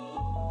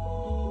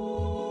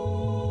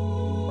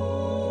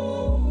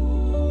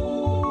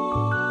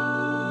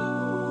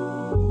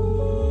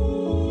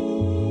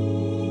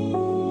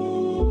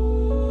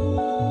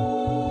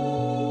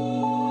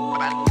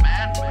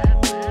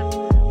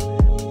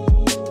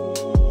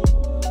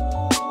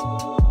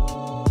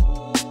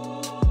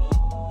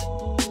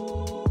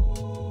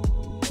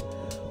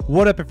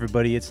What up,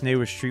 everybody? It's Nate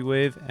with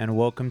Streetwave, and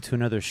welcome to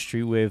another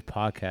Streetwave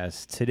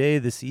podcast. Today,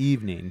 this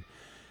evening,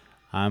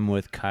 I'm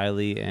with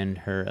Kylie in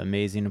her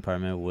amazing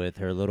apartment with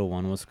her little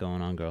one. What's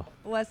going on, girl?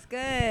 What's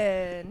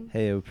good?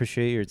 Hey, I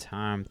appreciate your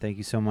time. Thank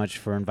you so much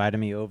for inviting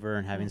me over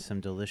and having some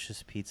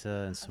delicious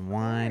pizza and some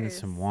wine and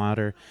some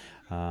water.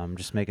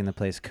 Just making the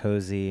place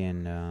cozy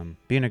and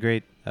being a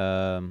great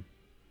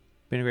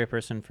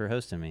person for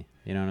hosting me.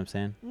 You know what I'm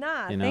saying?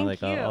 Nah, you know, thank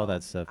like you. all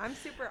that stuff. I'm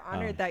super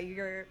honored that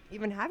you're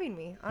even having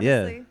me,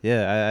 honestly.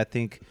 Yeah. I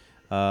think,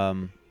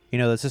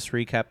 let's just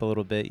recap a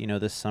little bit. You know,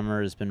 this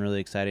summer has been really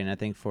exciting, I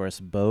think, for us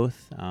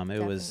both.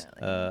 It was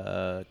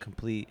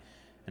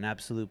an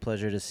absolute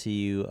pleasure to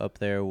see you up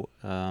there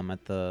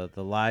at the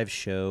live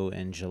show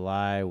in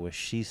July with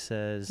She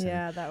Says.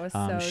 Yeah, and, that was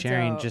so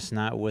sharing dope. just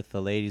not with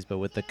the ladies, but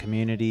with the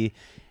community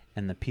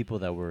and the people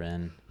that we're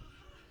in.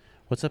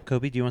 What's up,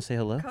 Kobe? Do you want to say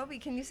hello? Kobe,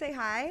 can you say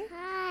hi?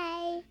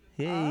 Hi.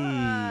 Hey.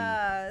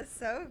 Ah,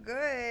 so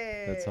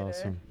good. That's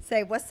awesome.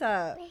 Say, what's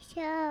up?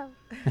 Michelle.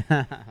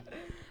 Okay,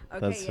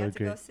 That's you so have to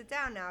go great. sit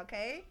down now,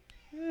 okay?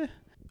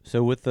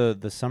 So with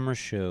the summer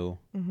show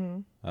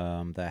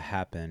Mm-hmm. that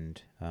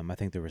happened, I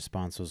think the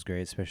response was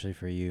great, especially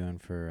for you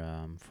and for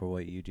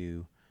what you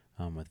do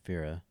with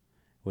Vera,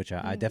 which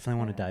I definitely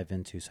want to dive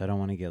into. So I don't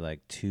want to get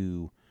like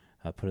too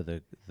put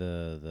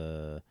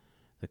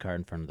the cart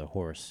in front of the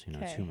horse,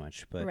 too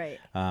much. But Right.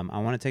 I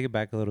want to take it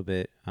back a little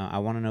bit. I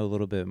want to know a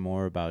little bit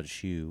more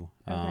about you,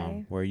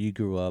 Okay. where you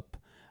grew up,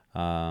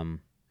 and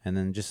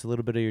then just a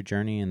little bit of your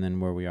journey, and then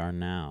where we are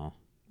now.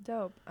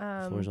 Dope.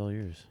 The floor's all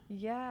yours.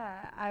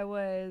 Yeah, I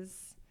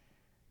was,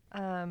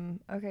 born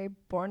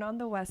on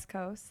the West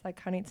Coast, like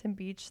Huntington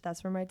Beach.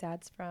 That's where my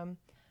dad's from.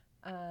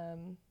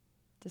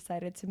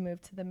 Decided to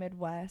move to the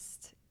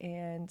Midwest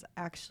and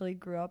actually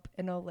grew up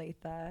in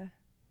Olathe.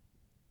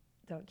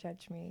 Don't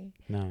judge me.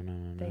 No.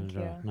 Thank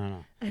not at you.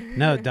 all.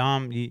 No.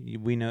 Dom,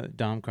 we know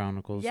Dom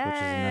Chronicles, which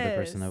is another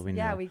person that we know.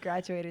 Yeah, we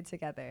graduated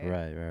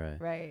together.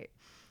 Right.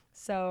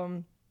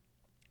 So,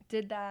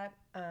 did that.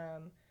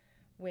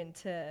 Went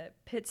to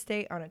Pitt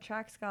State on a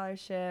track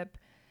scholarship.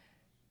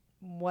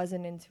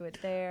 Wasn't into it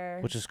there.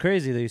 Which is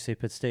crazy that you say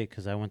Pitt State,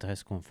 because I went to high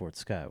school in Fort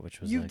Scott, which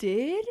was You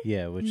did?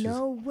 Yeah, which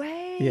no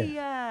way.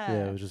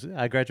 Yeah, it was just,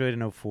 I graduated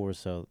in 04,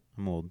 so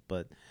I'm old,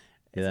 but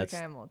yeah, It's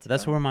okay, I'm old too.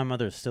 that's where my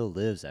mother still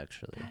lives,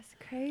 actually. That's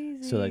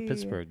crazy. So like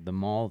Pittsburgh, the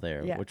mall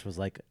there, Yeah. which was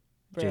like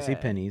Bruh.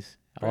 JCPenney's,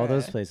 all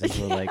those places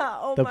were like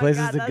Oh the my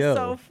places God, to that's go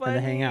so and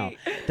to hang out.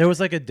 funny. There was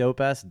like a dope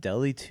ass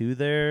deli too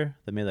there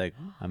that made like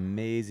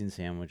amazing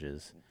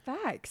sandwiches.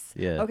 Facts.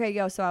 Yeah.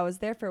 Okay, so I was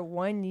there for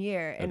 1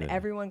 year, and Okay.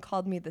 everyone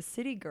called me the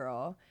city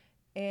girl.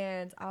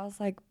 And I was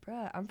like,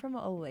 bruh, I'm from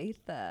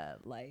Olathe.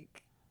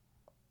 Like,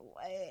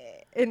 what?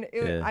 And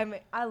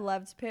I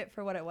loved Pitt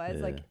for what it was.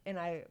 Yeah. Like, and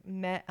I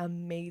met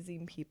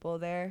amazing people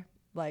there.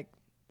 Like,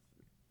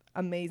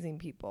 amazing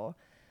people.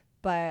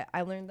 But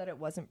I learned that it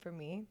wasn't for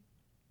me.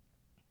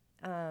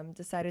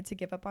 Decided to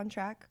give up on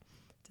track.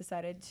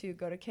 Decided to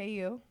go to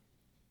KU.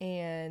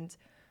 And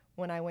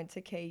when I went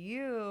to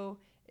KU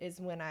is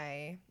when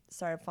I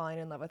started falling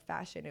in love with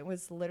fashion. It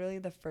was literally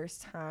the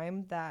first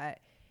time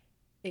that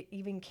it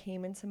even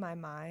came into my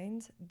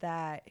mind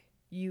that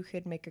you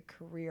could make a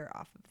career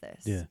off of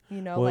this. Yeah.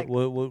 You know,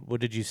 what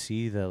did you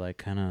see that like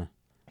kind of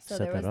so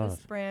set there was that this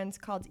off?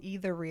 brand called E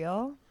The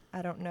Real.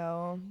 I don't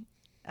know.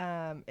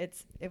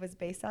 It was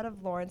based out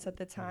of Lawrence at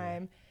the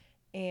time,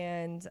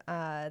 and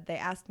they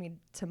asked me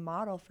to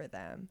model for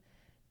them.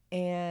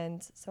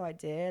 And so I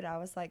did. I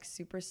was like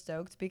super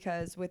stoked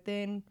because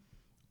within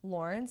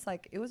Lawrence,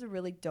 like it was a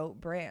really dope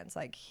brand.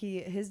 Like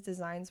his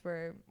designs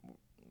were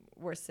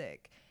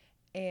sick.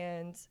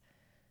 And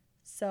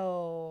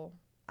so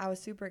I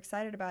was super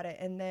excited about it.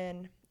 And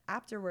then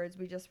afterwards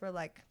we just were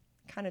like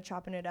kind of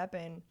chopping it up,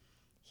 and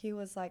he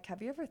was like,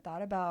 have you ever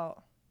thought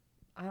about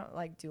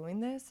doing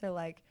this or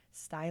like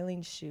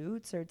styling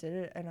shoots or did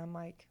it? And I'm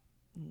like,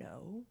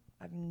 no,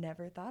 I've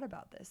never thought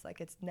about this.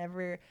 Like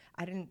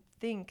I didn't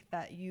think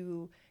that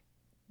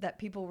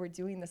people were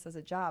doing this as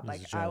a job.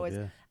 Like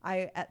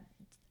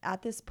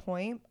at this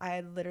point, I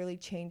had literally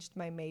changed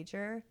my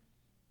major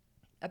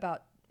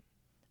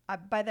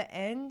by the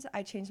end,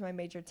 I changed my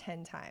major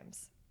 10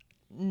 times.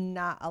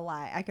 Not a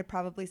lie. I could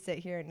probably sit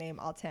here and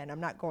name all 10. I'm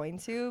not going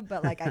to,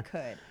 but like I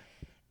could.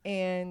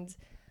 And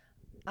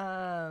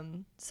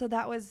so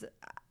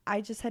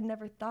I just had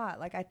never thought.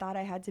 Like I thought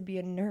I had to be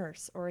a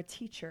nurse or a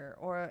teacher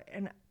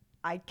and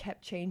I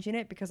kept changing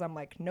it because I'm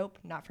like, nope,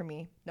 not for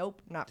me.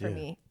 Nope, not for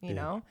me, you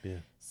know? Yeah.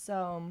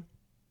 So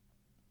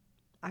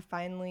I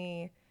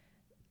finally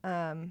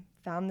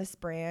found this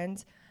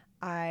brand.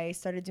 I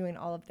started doing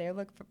all of their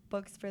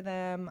lookbooks for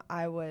them.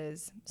 I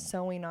was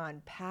sewing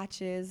on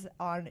patches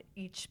on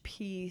each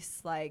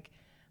piece.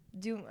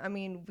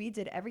 We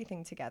did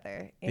everything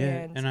together.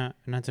 And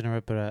not to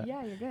interrupt, but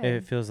yeah, you're good.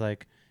 it feels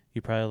like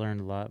you probably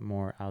learned a lot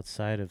more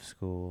outside of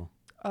school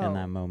in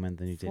that moment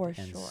than you did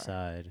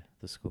inside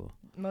the school.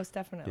 Most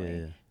definitely.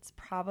 Yeah. It's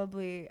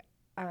probably,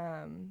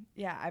 I'm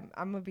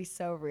going to be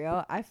so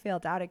real. I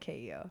failed out of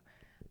KU.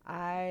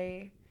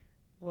 I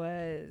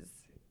was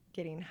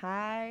getting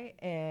high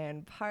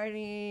and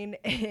partying,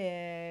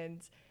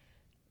 and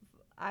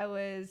I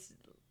was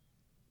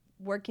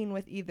working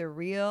with Either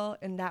Real,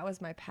 and that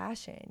was my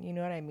passion. You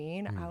know what I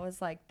mean? I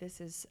was like, this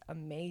is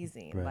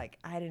amazing. Right. Like,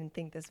 I didn't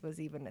think this was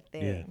even a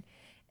thing.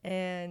 Yeah.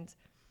 And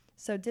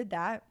so did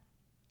that.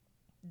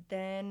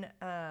 Then,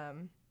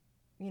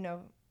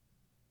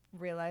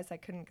 realized I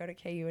couldn't go to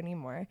KU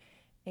anymore,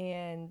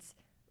 and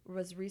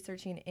was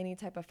researching any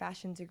type of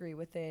fashion degree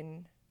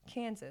within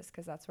Kansas,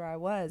 because that's where I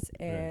was.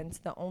 And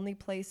the only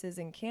places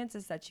in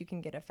Kansas that you can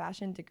get a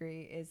fashion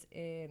degree is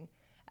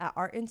at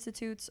art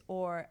institutes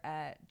or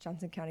at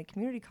Johnson County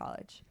Community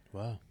College.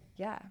 Wow.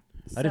 Yeah.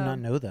 I did not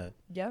know that.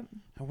 Yep.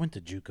 I went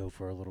to JUCO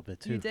for a little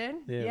bit too. You did?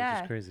 Yeah.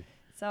 Which is crazy.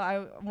 So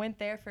I went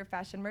there for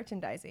fashion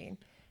merchandising,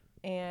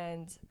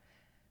 and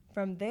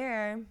from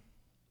there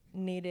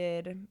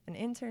needed an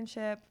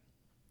internship,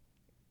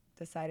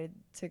 decided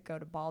to go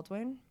to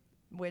Baldwin,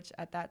 which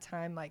at that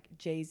time, like,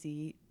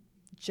 Jay-Z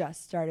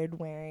just started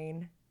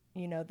wearing,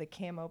 the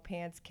camo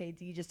pants.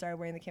 KD just started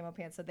wearing the camo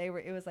pants. So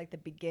it was like the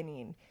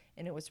beginning,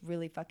 and it was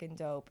really fucking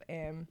dope.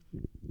 And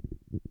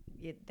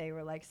they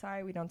were like,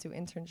 sorry, we don't do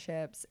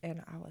internships.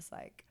 And I was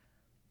like,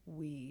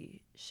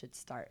 we should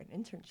start an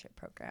internship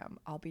program.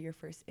 I'll be your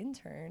first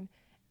intern,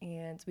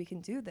 and we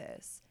can do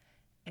this.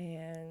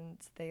 And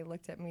they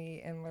looked at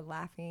me and were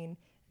laughing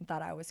and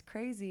thought I was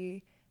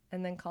crazy,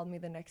 and then called me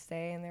the next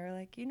day, and they were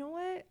like, you know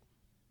what?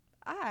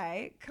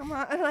 Come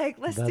on, like,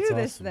 let's do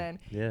this then.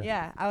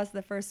 Yeah. I was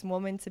the first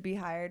woman to be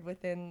hired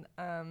within,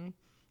 I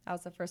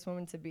was the first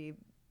woman to be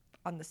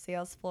on the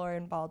sales floor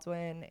in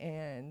Baldwin,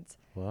 and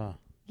wow.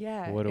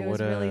 Yeah, it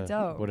was really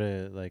dope. What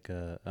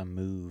a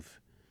move,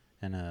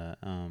 and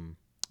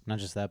not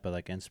just that, but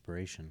like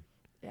inspiration.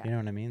 Yeah. You know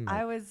what I mean?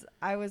 Like,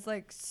 I was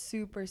like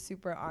super,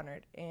 super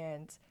honored,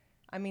 and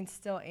I mean,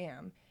 still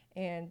am.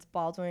 And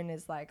Baldwin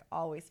is like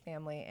always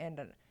family, and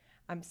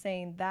I'm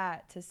saying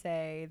that to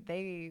say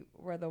they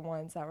were the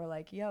ones that were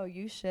like, yo,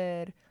 you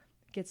should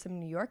get some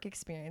New York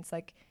experience.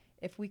 Like,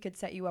 if we could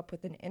set you up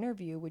with an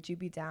interview, would you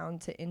be down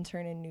to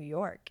intern in New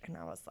York? And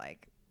I was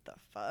like, the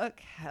fuck?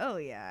 Hell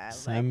yeah.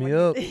 Sign me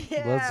up.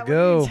 Yeah, let's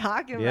go. What are you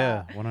talking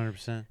about? Yeah,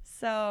 100%.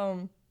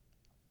 So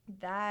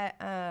that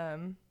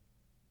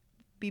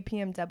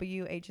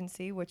BPMW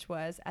agency, which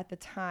was at the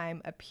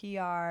time a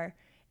PR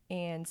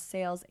and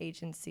sales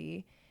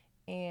agency,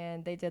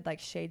 and they did like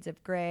Shades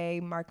of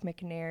Grey, Mark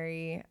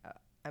McNary,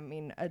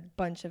 a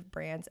bunch of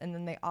brands. And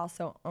then they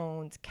also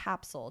owned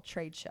Capsule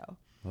Trade Show.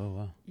 Oh,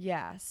 wow.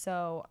 Yeah.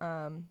 So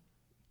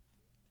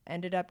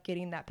ended up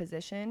getting that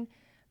position,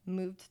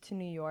 moved to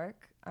New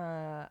York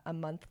a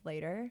month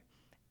later,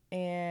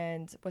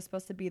 and was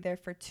supposed to be there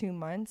for 2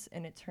 months,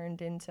 and it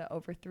turned into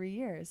over 3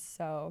 years.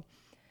 So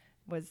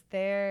was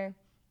there,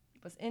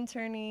 was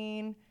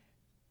interning,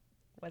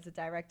 was a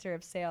director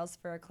of sales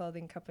for a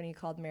clothing company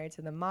called Married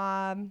to the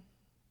Mob,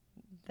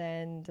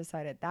 then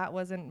decided that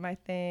wasn't my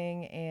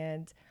thing,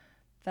 and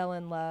fell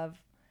in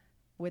love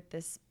with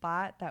this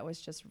spot that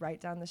was just right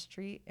down the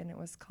street, and it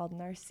was called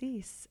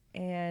Narcisse,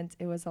 and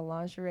it was a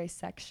lingerie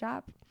sex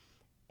shop,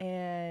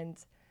 and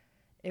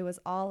it was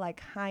all like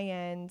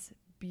high-end,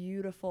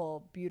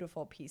 beautiful,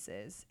 beautiful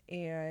pieces,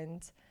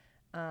 and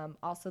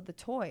also the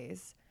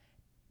toys.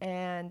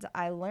 And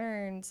I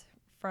learned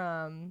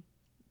from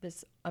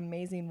this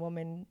amazing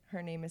woman,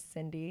 her name is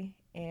Cindy,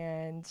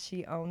 and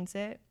she owns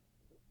it.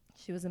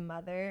 She was a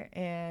mother,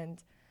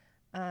 and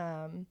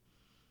I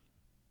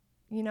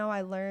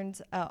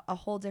learned a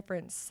whole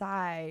different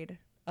side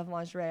of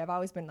lingerie. I've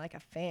always been like a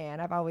fan.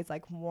 I've always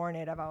like worn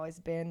it. I've always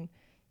been,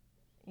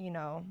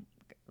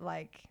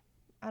 like,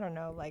 I don't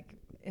know, like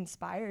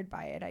inspired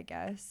by it, I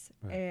guess.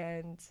 Right.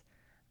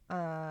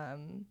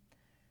 And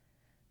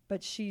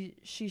but she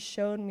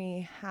showed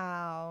me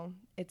how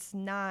it's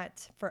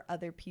not for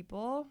other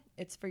people,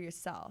 it's for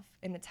yourself,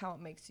 and it's how it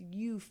makes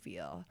you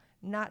feel,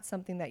 not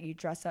something that you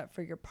dress up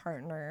for your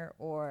partner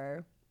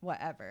or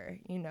whatever,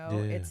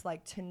 It's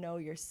like to know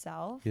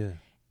yourself,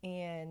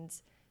 and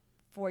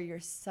for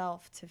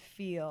yourself to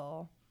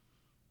feel,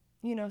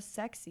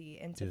 sexy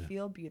and to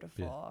feel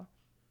beautiful.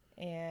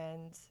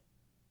 And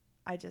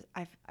I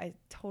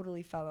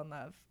totally fell in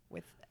love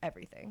with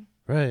everything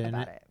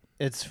about it.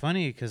 It's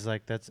funny because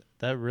like that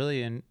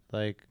really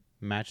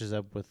matches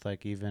up with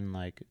like even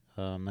like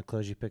the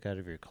clothes you pick out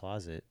of your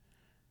closet,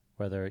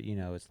 whether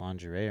it's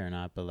lingerie or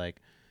not. But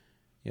like,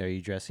 are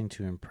you dressing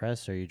to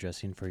impress, or are you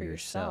dressing for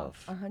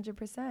yourself?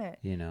 100%.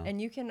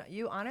 And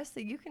you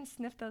honestly can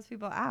sniff those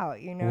people out.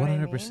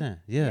 100%.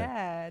 Yeah.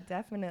 Yeah,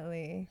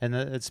 definitely. And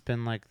it's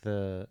been like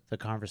the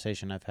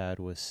conversation I've had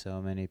with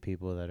so many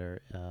people that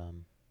are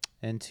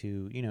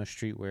into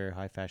streetwear,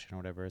 high fashion, or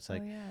whatever. It's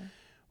like,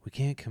 we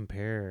can't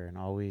compare and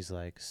always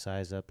like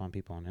size up on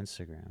people on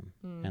Instagram.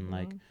 Mm-hmm. And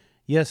like,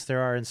 yes, there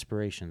are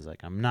inspirations.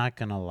 Like, I'm not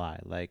gonna lie.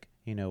 Like,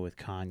 with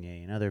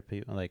Kanye and other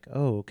people, like,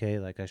 oh, okay,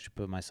 like I should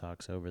put my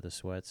socks over the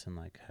sweats and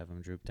like have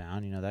them droop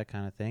down, that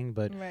kind of thing.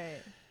 But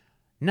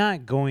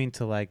not going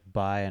to like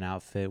buy an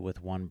outfit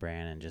with one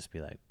brand and just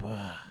be like,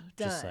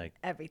 just like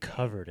everything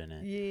covered in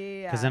it.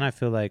 Yeah. Because then I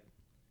feel like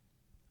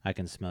I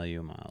can smell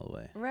you a mile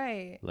away.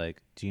 Right.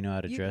 Like, do you know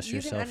how to dress you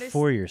yourself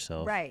for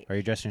yourself? Right. Are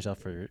you dressing yourself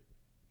for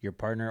your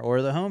partner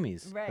or the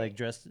homies? Right. Like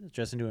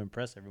dressing to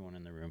impress everyone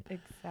in the room.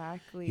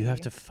 Exactly. You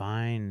have to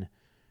find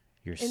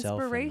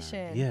yourself.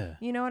 Inspiration. Yeah.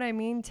 You know what I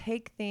mean?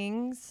 Take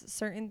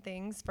certain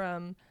things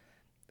from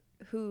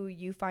who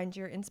you find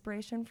your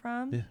inspiration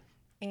from. Yeah.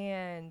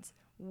 And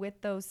with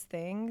those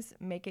things,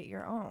 make it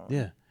your own.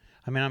 Yeah.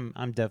 I mean,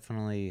 I'm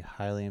definitely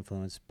highly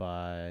influenced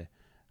by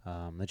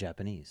the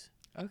Japanese.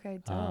 Okay,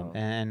 dope.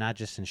 And not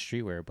just in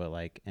streetwear, but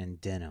like in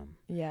denim.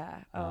 Yeah.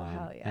 Oh,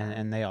 hell yeah.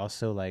 And they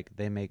also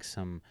they make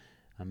some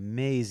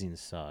amazing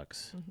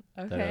socks.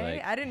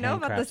 Okay. I didn't know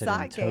about the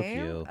sock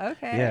game.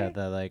 Okay. Yeah,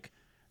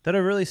 that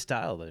are really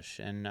stylish.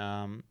 And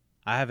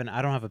I don't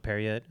have a pair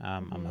yet.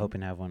 I'm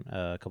hoping to have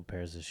a couple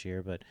pairs this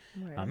year, but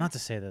not to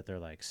say that they're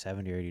like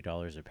 $70 or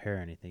 $80 a pair or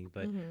anything,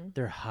 but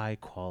they're high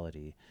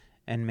quality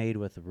and made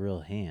with real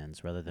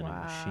hands rather than a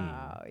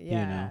machine. Yeah.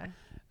 You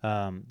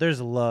know? There's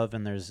love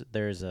and there's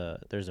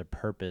a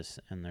purpose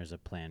and there's a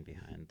plan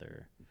behind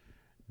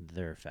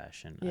their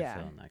fashion. I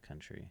feel in that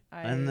country,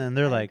 and then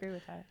they're like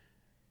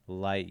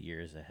light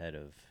years ahead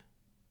of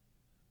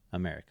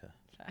America.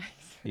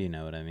 You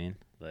know what I mean?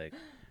 Like,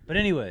 but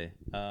anyway,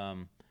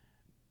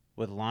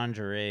 with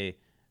lingerie,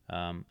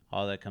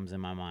 all that comes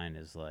in my mind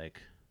is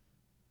like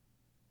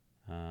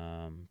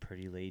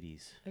pretty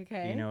ladies.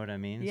 Okay. You know what I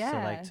mean? Yeah. So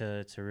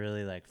like to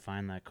really like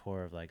find that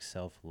core of like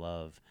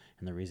self-love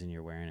and the reason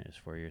you're wearing it is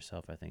for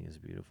yourself, I think is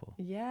beautiful.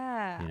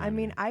 Yeah. You know I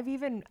mean,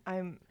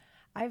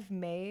 I've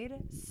made,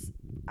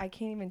 I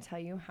can't even tell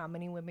you how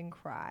many women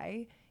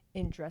cry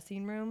in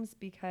dressing rooms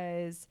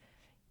because,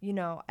 you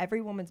know,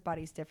 every woman's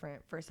body's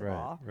different, first of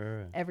all.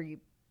 Right.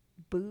 Every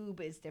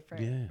boob is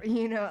different. Yeah.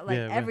 You know, like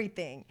Yeah,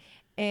 everything.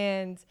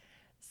 And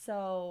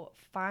so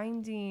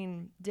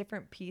finding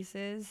different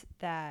pieces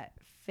that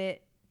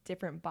fit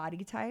different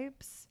body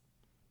types.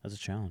 That's a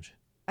challenge.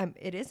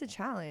 It is a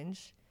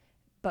challenge,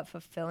 but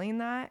fulfilling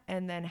that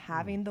and then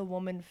having the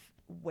woman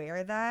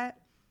wear that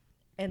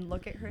and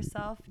look at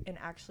herself and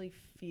actually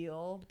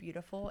feel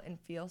beautiful and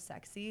feel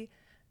sexy.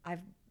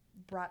 I've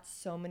brought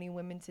so many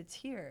women to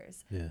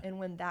tears. Yeah. And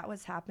when that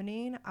was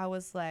happening, I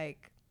was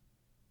like,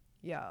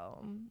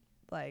 yo,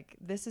 like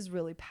this is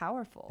really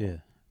powerful. Yeah.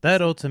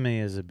 That ultimately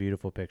is a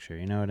beautiful picture.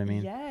 You know what I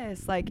mean?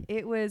 Yes. Like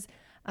it was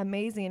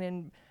amazing.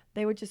 And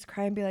they would just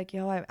cry and be like,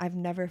 yo, I've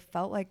never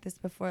felt like this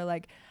before.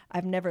 Like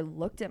I've never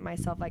looked at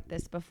myself like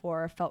this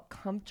before or felt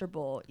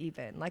comfortable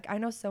even. Like I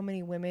know so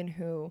many women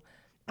who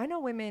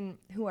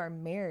are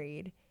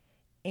married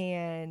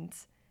and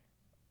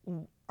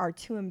are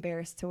too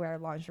embarrassed to wear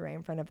lingerie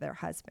in front of their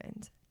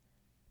husband.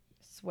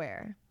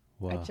 Swear.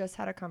 Wow. I just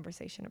had a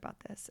conversation about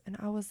this and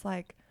I was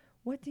like,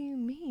 what do you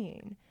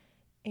mean?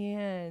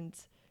 And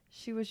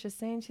she was just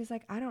saying, she's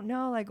like, I don't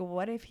know, like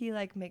what if he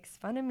like makes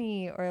fun of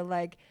me or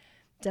like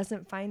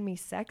doesn't find me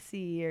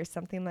sexy or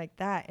something like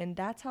that. And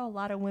that's how a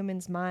lot of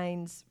women's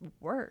minds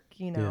work,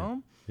 you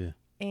know? Yeah.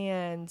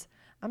 And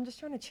I'm just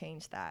trying to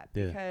change that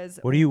because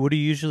what do you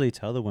usually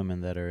tell the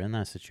women that are in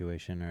that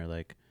situation or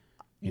like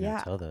you know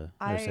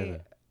say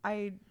that?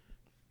 I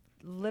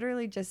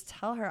literally just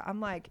tell her, I'm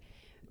like,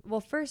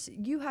 well, first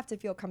you have to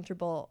feel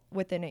comfortable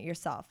within it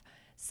yourself.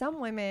 Some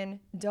women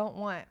don't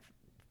want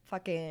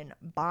fucking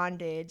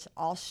bondage,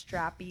 all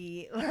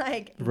strappy,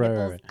 like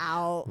nipples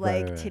out,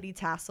 like titty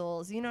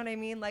tassels. You know what I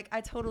mean? Like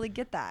I totally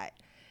get that.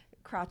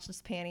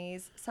 Crotchless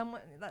panties.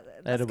 Someone that's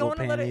edible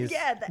going panties.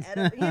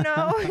 You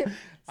know.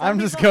 I'm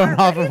just going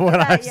off of what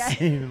I've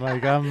seen.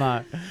 Like I'm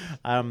not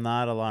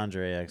a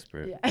lingerie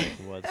expert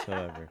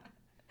whatsoever.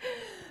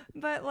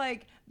 But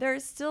like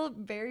there's still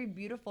very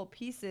beautiful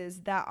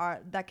pieces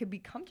that could be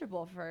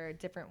comfortable for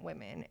different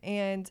women.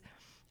 And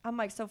I'm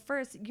like, so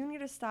first you need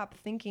to stop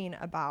thinking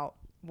about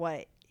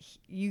what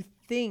you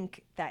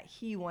think that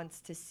he wants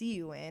to see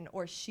you in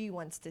or she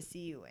wants to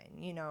see you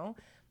in, you know?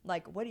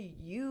 Like, what do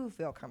you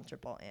feel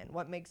comfortable in?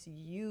 What makes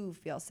you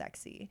feel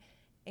sexy?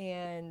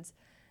 And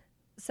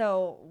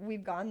so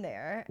we've gone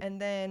there. And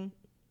then,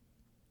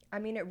 I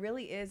mean, it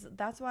really is.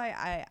 That's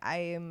why I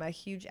am a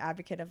huge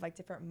advocate of like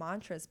different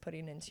mantras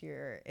putting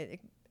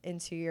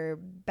into your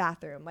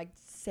bathroom, like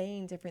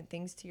saying different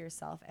things to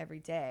yourself every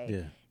day.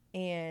 Yeah.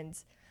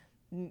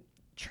 And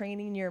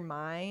training your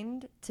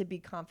mind to be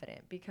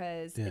confident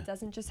because it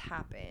doesn't just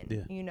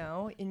happen, you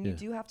know, and you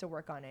do have to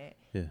work on it.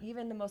 Yeah.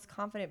 Even the most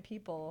confident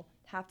people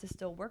have to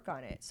still work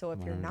on it. So if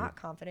 100. You're not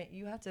confident,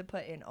 you have to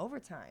put in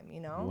overtime,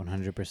 you know?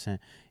 100%.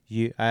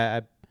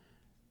 I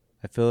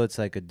feel it's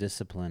like a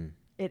discipline.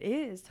 It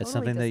is. Totally it's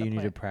something discipline. That you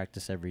need to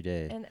practice every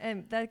day.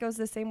 And that goes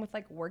the same with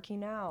like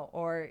working out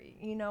or,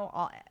 you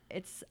know,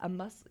 it's a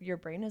muscle. Your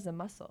brain is a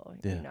muscle,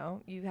 you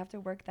know, you have to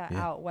work that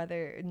out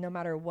no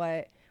matter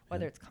what,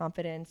 whether it's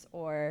confidence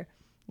or,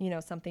 you know,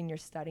 something you're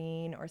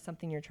studying or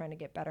something you're trying to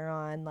get better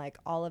on. Like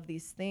all of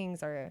these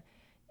things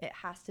it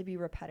has to be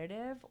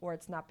repetitive or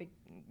it's not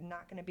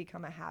going to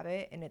become a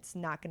habit and it's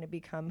not going to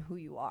become who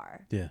you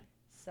are. Yeah.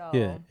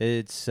 So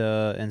it's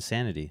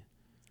insanity.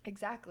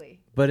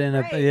 Exactly. But in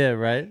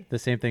right. The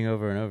same thing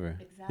over and over.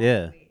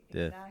 Exactly.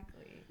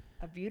 Exactly.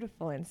 A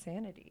Beautiful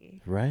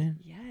Insanity. Right?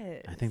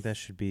 Yes. I think that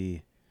should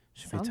be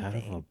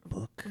title of a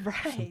book.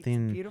 Right.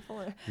 Something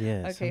beautiful.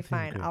 Yeah. Okay,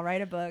 fine. Great. I'll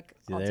write a book.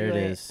 I'll There do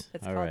it it. is.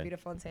 It's All called right.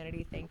 Beautiful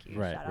Insanity. Thank you.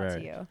 Right, Shout out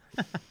to you.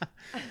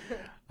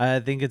 I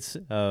think it's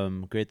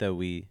great that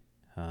we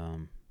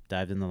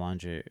dived in the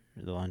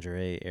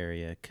lingerie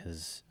area,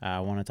 because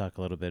I want to talk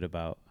a little bit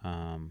about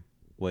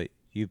what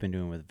you've been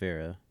doing with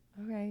Vera.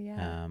 Okay,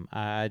 yeah.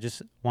 I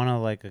just want to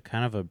like a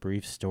kind of a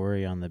brief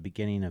story on the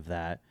beginning of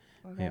that.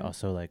 Okay. And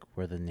also like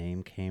where the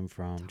name came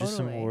from. Totally. Just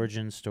some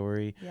origin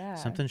story. Yeah.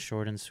 Something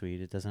short and sweet.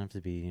 It doesn't have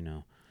to be,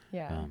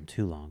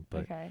 too long.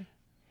 But okay.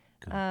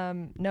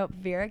 Nope.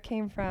 Vera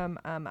came from.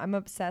 I'm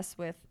obsessed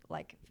with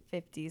like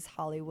 50s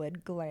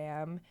Hollywood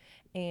glam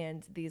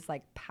and these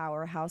like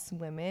powerhouse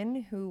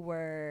women who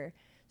were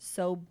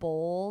so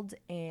bold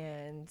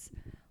and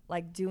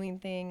like doing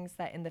things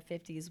that in the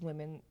 50s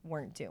women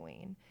weren't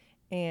doing.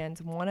 And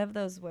one of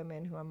those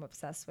women who I'm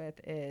obsessed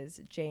with is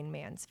Jane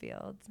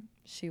Mansfield.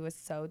 She was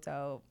so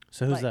dope.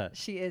 So who's that?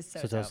 She is so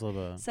dope. Tell us a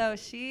little bit. So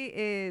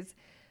she's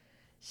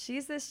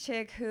this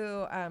chick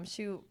who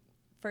she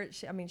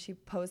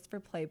posed for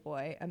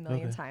Playboy a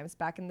million times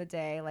back in the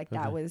day. Like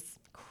that was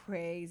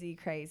crazy,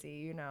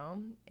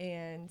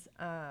 And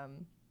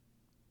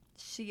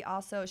she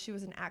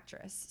was an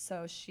actress.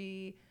 So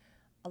she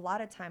a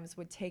lot of times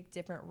would take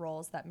different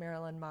roles that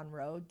Marilyn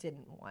Monroe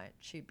didn't want.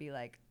 She'd be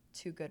like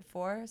too good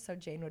for. So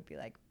Jane would be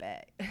like,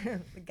 bet,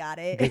 got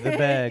it. Get the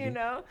bag.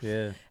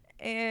 Yeah.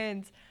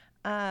 And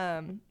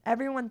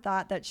everyone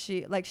thought that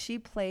she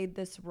played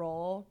this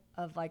role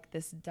of like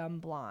this dumb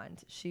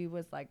blonde. She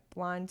was like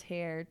blonde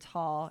hair,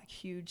 tall,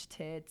 huge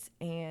tits,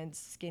 and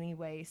skinny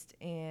waist.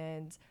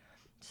 And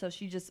so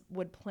she just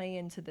would play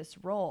into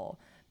this role.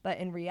 But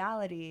in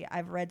reality,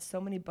 I've read so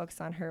many books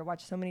on her,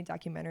 watched so many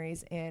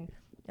documentaries, and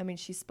I mean,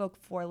 she spoke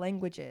 4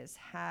 languages,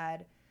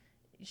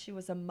 she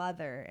was a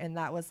mother, and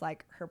that was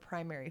like her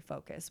primary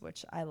focus,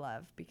 which I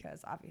love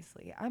because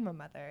obviously I'm a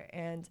mother.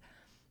 And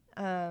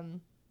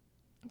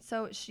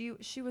so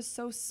she was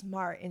so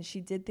smart, and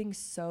she did things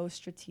so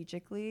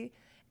strategically.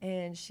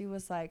 And she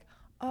was like,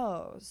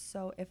 oh,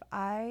 so if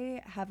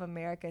I have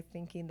America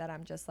thinking that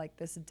I'm just like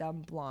this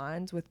dumb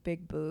blonde with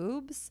big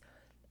boobs,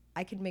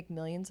 I could make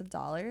millions of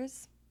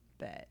dollars.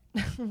 But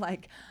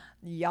like,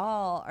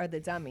 y'all are the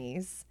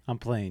dummies. I'm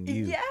playing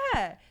you.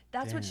 Yeah,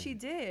 that's what she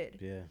did.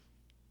 Yeah.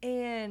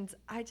 And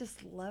I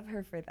just love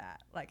her for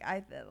that.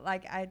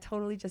 I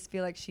totally just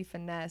feel like she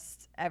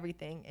finessed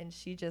everything, and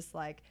she just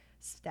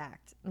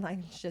stacked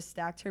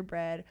her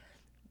bread,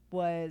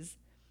 was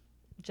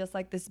just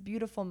like this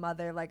beautiful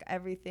mother. Like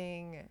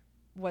everything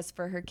was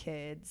for her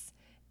kids.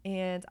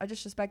 And I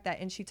just respect that.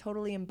 And she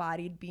totally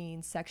embodied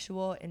being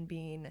sexual and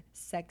being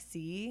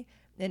sexy.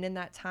 And in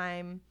that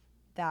time,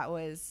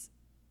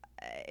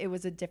 it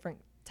was a different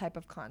type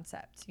of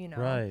concept,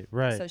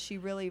 Right. So she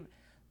really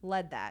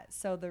led that.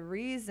 So the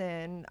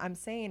reason I'm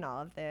saying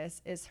all of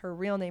this is her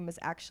real name is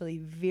actually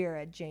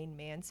Vera Jane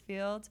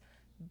Mansfield,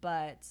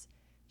 but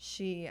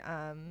she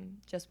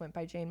just went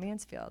by Jane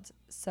Mansfield.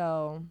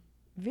 So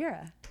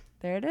Vera,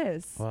 there it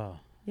is. Wow.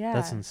 Yeah.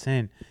 That's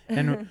insane.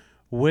 And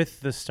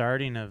with the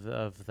starting of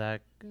a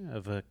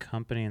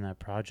company and that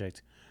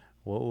project,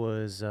 what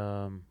was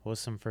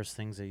some first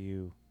things that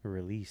you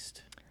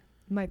released?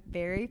 My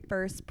very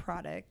first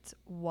product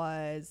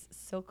was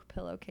silk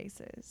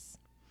pillowcases.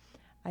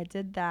 I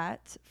did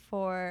that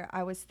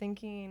I was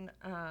thinking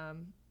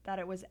that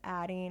it was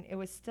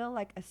still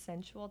like a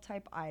sensual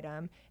type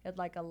item. It's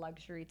like a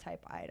luxury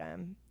type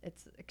item.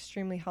 It's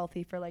extremely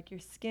healthy for like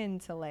your skin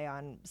to lay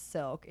on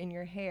silk, in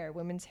your hair,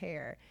 women's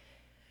hair.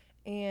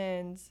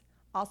 And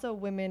also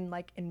women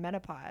like in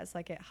menopause,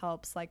 like it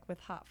helps like with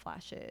hot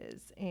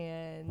flashes.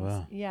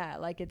 And yeah,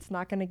 like it's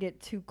not going to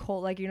get too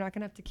cold. Like you're not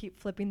going to have to keep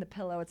flipping the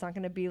pillow. It's not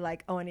going to be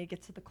like, oh, I need to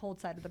get to the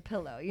cold side of the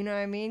pillow. You know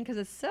what I mean? Because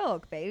it's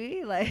silk,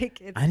 baby.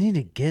 Like I need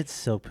to get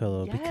silk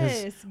pillow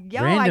because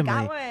randomly, I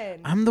got one.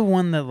 I'm the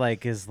one that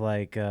like is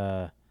like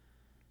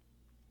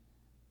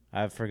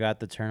I forgot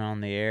to turn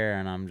on the air,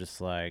 and I'm just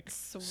like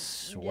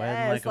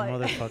sweating like a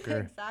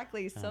motherfucker.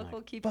 Exactly. Silk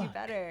will keep you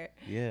better.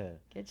 Yeah.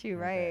 Get you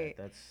right.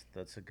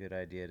 That's a good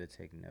idea to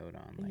take note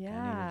on. Like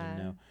I needed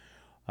to know.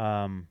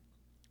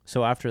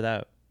 So after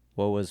that,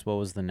 what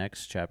was the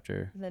next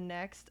chapter? The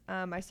next,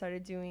 I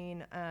started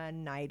doing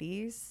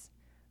 90s.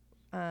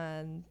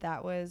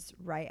 That was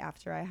right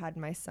after I had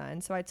my son.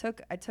 So I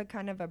took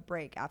kind of a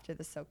break after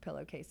the silk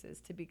pillowcases,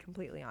 to be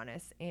completely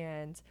honest,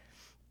 and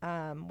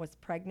was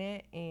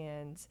pregnant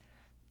and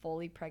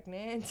fully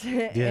pregnant.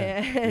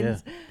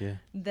 And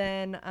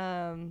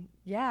then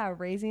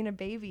raising a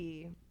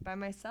baby by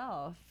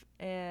myself.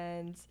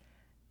 And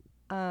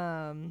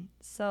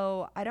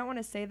so I don't want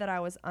to say that I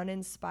was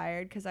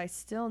uninspired, because I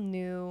still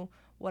knew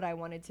what I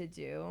wanted to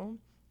do,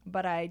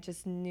 but I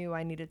just knew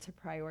I needed to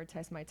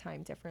prioritize my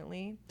time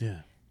differently.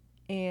 Yeah.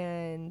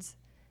 And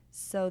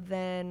so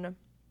then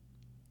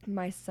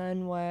my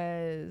son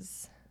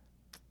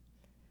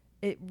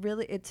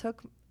it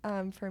took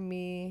for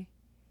me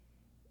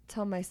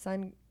till my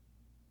son,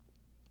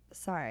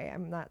 sorry,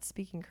 I'm not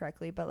speaking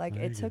correctly, but like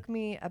it took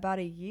me about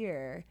a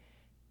year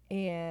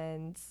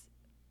And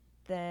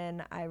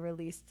then I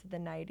released the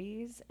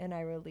 90s, and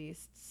I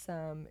released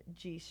some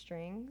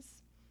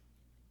G-strings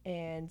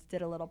and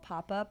did a little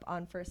pop-up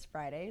on First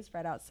Fridays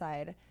right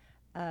outside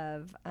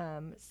of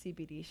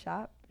CBD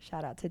shop.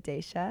 Shout out to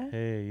Daisha.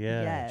 Hey,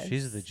 yeah, Yes.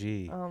 she's the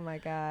G. Oh my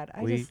God,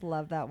 I just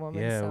love that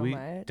woman so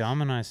much.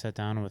 Dom and I sat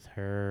down with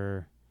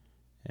her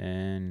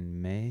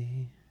in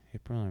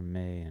April or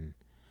May, and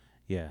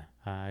yeah,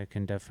 I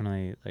can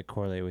definitely like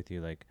correlate with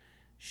you. Like,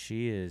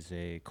 she is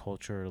a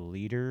cultural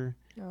leader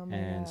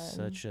and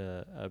such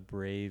a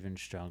brave and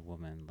strong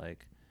woman.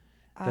 Like,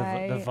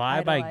 the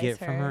vibe I get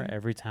from her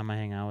every time I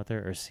hang out with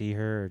her or see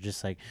her, or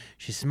just like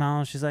she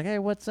smiles, she's like, "Hey,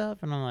 what's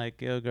up?" And I'm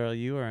like, "Yo, girl,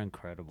 you are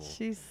incredible."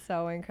 She's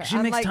so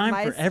incredible. She makes time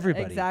for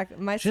everybody. Exactly.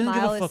 My she doesn't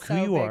give smile a fuck is who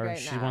so you big are. right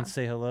She now. wants to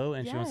say hello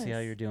and she wants to see how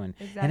you're doing,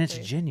 exactly. and it's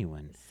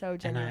genuine. So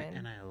genuine.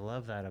 And I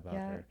love that about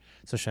her.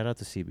 So shout out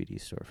to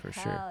CBD store for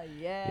sure. Hell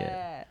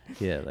yeah.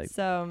 Yeah. Like,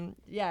 so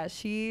yeah,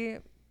 she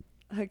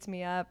hooked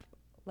me up,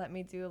 let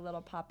me do a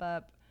little pop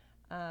up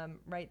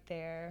right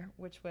there,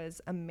 which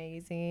was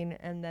amazing,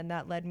 and then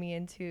that led me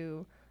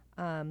into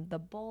the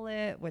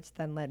Bullet, which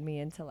then led me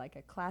into like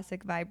a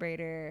classic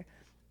vibrator,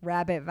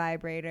 rabbit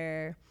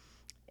vibrator,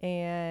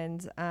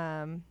 and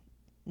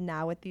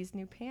now with these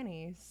new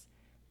panties,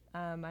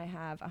 I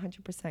have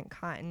 100%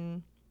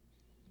 cotton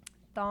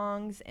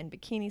thongs and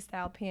bikini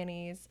style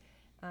panties.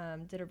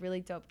 Did a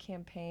really dope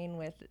campaign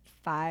with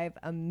 5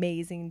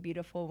 amazing,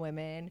 beautiful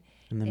women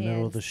in the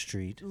middle of the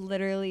street,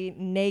 literally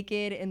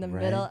naked in the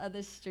middle of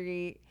the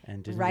street,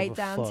 and right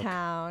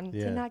downtown.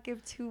 Did not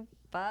give 2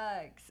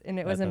 fucks, and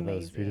it was amazing. That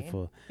was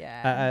beautiful.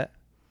 Yeah.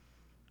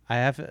 I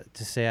have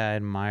to say I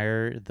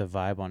admire the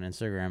vibe on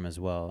Instagram as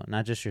well.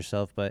 Not just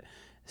yourself, but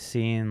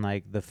seeing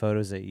like the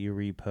photos that you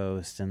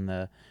repost and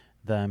the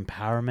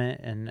empowerment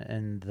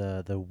and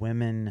the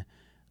women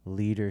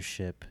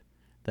leadership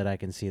that I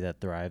can see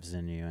that thrives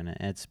in you. And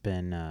it's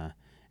been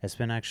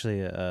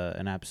actually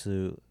an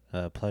absolute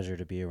pleasure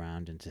to be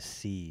around and to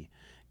see,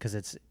 because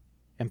it's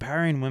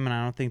empowering women.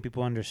 I don't think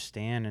people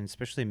understand, and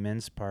especially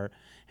men's part.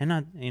 And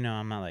not,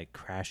 I'm not like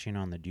crashing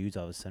on the dudes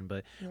all of a sudden,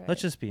 but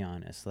let's just be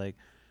honest. Like,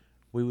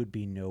 we would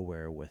be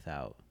nowhere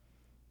without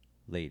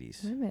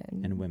ladies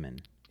and women.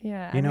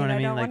 Yeah, you know what I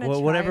mean? Like,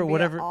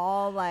 whatever.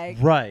 All like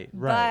right.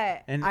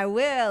 But and I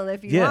will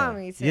if you want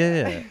me to.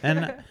 Yeah.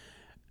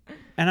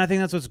 And I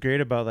think that's what's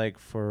great about, like,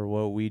 for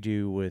what we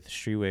do with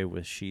Streetway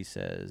with She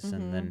Says,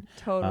 and then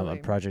a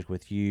project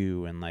with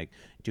you, and like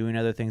doing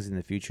other things in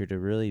the future to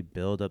really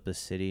build up the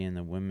city and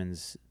the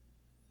women's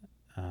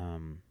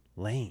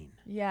lane.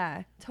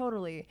 Yeah,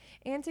 totally.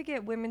 And to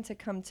get women to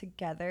come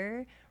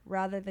together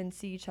rather than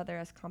see each other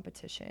as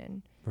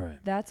competition. Right.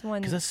 That's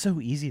one. Because that's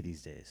so easy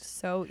these days.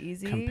 So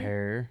easy.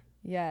 Compare.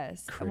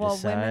 Yes.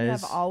 Criticize. Well, women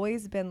have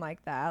always been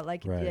like that,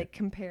 like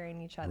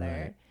comparing each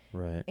other.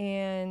 Right.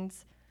 And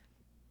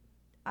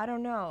I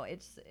don't know.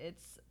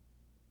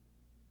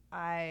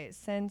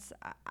 Since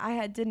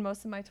I did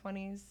most of my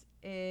 20s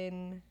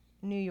in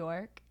New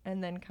York,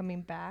 and then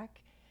coming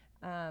back,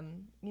 I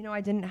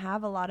didn't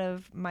have a lot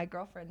of my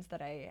girlfriends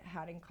that I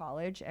had in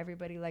college.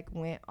 Everybody like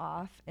went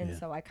off, and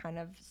so I kind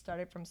of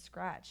started from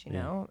scratch, you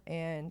know.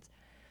 And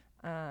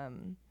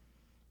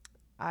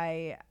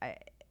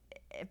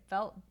it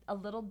felt a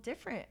little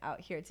different out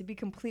here, to be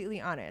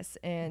completely honest.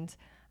 And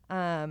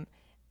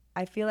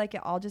I feel like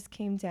it all just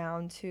came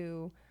down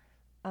to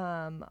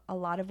a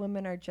lot of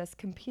women are just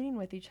competing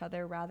with each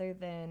other rather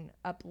than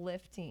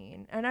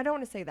uplifting. And I don't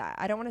want to say that.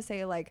 I don't want to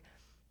say like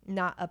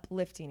not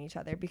uplifting each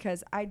other,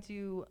 because I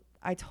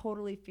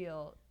totally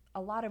feel a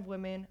lot of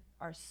women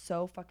are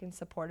so fucking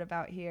supportive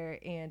out here,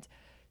 and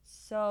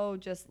so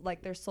just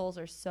like their souls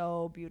are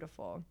so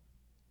beautiful.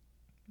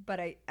 But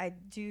I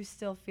do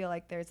still feel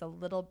like there's a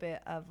little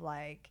bit of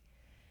like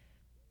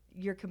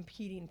you're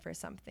competing for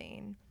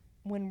something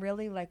when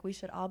really like we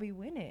should all be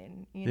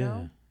winning, you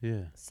know?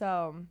 Yeah.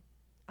 So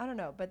I don't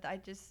know, but I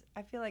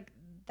feel like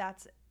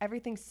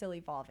everything's still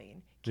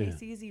evolving.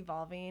 Casey's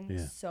evolving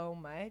so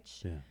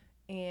much. Yeah.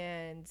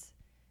 And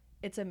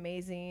it's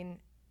amazing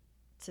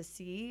to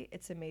see.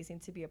 It's amazing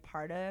to be a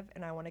part of,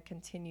 and I want to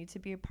continue to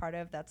be a part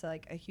of. That's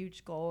like a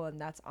huge goal,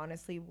 and that's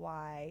honestly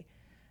why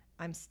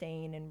I'm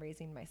staying and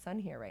raising my son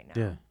here right now.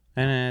 Yeah.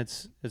 And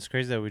it's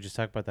crazy that we just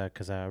talked about that,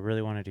 because I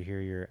really wanted to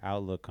hear your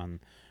outlook on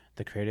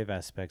the creative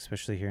aspect,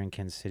 especially here in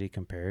Kansas City,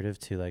 comparative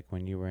to like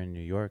when you were in New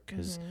York.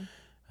 Because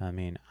I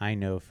mean, I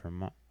know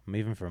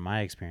even from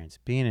my experience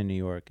being in New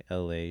York,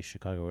 LA,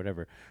 Chicago,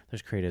 whatever,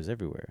 there's creatives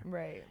everywhere.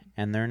 Right.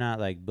 And they're not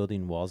like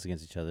building walls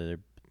against each other.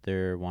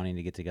 They're wanting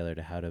to get together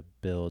to how to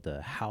build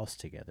a house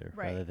together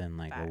rather than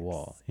like a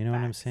wall. You know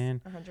what I'm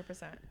saying?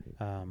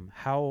 100%.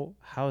 How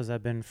has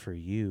that been for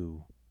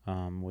you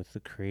with the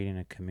creating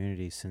a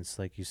community, since,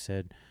 like you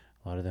said,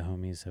 a lot of the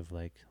homies have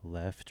like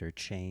left or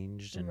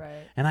changed,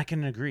 and I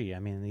can agree. I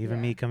mean, even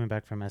me coming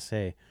back from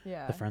SA,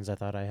 the friends I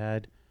thought I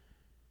had,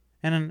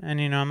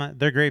 and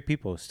they're great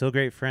people, still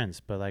great friends,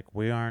 but like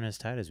we aren't as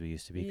tight as we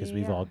used to be, because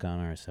we've all gone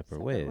our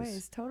separate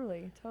ways.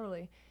 Totally.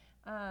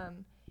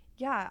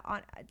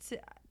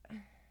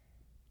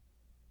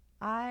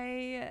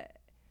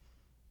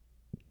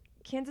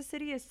 Kansas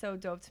City is so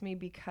dope to me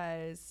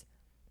because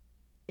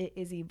it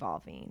is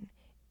evolving,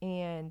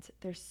 and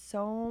there's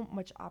so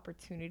much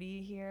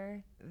opportunity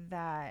here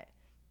that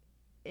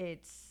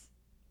it's,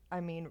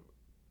 I mean,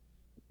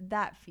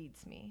 that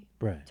feeds me.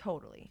 Right.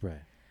 Totally.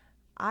 Right.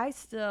 I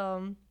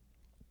still,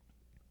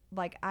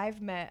 like,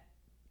 I've met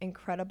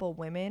incredible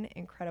women,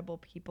 incredible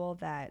people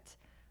that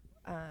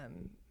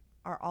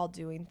are all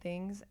doing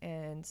things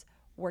and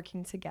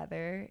working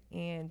together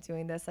and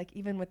doing this. Like,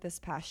 even with this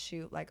past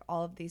shoot, like,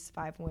 all of these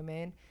 5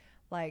 women,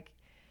 like,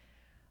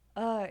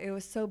 it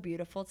was so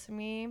beautiful to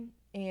me.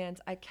 And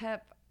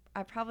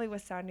I probably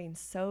was sounding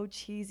so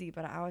cheesy,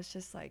 but I was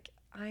just like,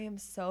 I am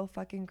so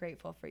fucking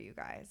grateful for you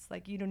guys.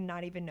 Like, you do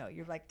not even know.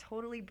 You're like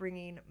totally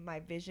bringing my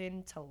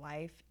vision to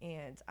life,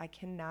 and I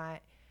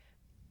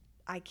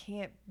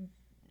can't,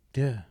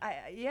 Yeah.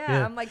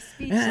 yeah. I'm like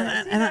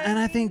speechless. And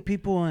I think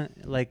people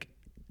like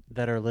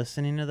that are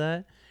listening to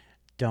that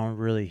don't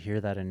really hear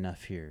that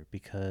enough here,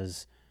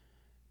 because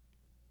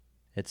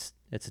it's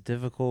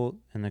difficult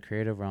in the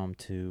creative realm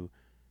to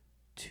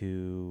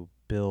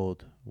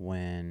build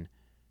when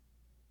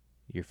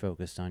you're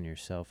focused on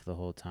yourself the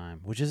whole time,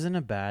 which isn't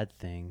a bad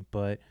thing,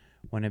 but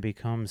when it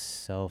becomes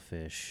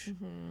selfish,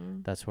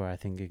 that's where I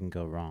think it can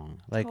go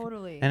wrong. Like,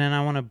 totally. And then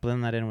I want to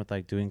blend that in with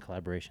like doing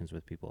collaborations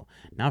with people.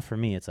 Now for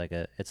me, it's like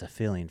it's a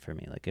feeling for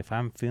me. Like, if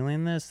I'm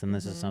feeling this, then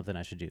this is something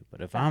I should do.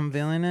 But if I'm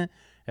feeling it,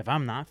 if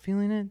I'm not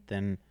feeling it,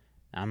 then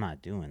I'm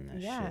not doing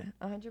this shit. Yeah,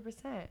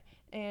 100%.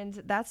 And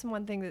that's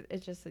one thing that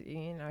it's just,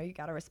 you know, you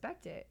got to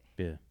respect it.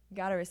 Yeah. You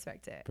got to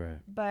respect it. Right.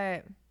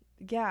 But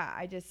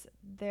yeah,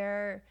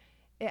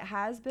 it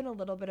has been a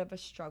little bit of a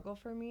struggle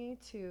for me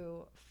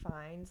to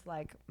find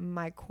like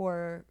my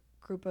core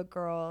group of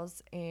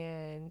girls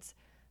and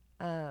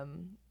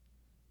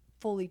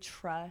fully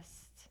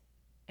trust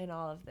in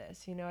all of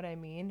this. You know what I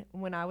mean?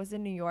 When I was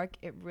in New York,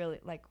 it really,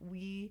 like,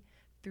 we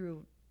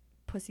through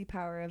Pussy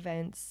Power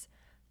events,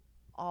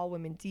 all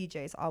women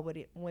DJs, all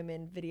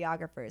women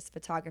videographers,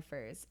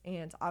 photographers,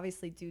 and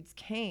obviously dudes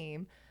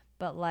came,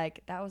 but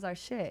like that was our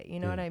shit. You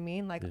know what I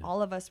mean? Like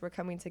all of us were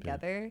coming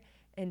together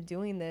and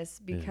doing this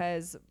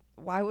because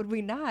why would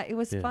we not? It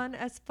was fun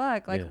as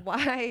fuck. Like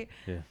why?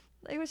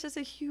 It was just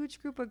a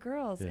huge group of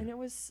girls and it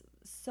was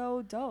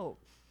so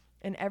dope.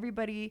 And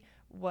everybody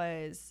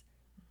was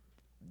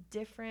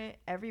different.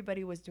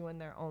 Everybody was doing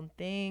their own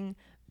thing,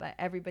 but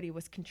everybody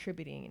was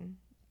contributing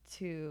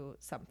to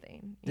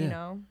something, you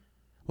know?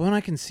 Well, and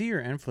I can see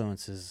your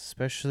influences,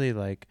 especially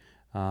like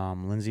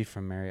Lindsay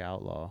from Mary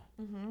Outlaw.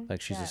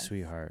 Like, she's a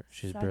sweetheart.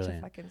 She's brilliant. Such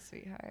a fucking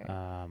sweetheart.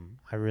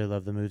 I really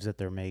love the moves that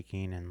they're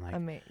making, and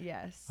like,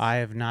 yes. I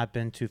have not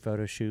been to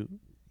photo shoot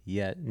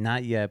yet,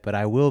 not yet, but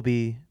I will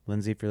be.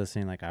 Lindsay, if you're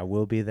listening, like, I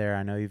will be there.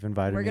 I know you've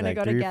invited me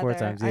like 3 or 4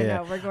 times. I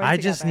know, we're going I together.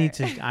 just need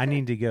to. I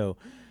need to go.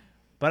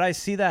 But I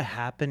see that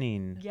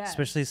happening,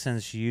 especially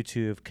since you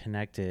two have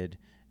connected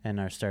and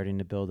are starting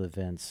to build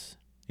events.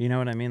 You know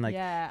what I mean? Like,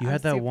 you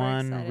had that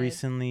one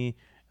recently.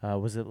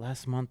 Was it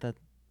last month at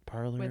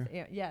Parlor?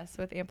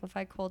 With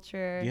Amplify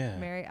Culture,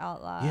 Mary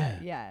Outlaw.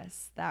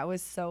 Yes, that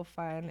was so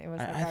fun. It was.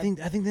 I think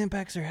the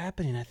impacts are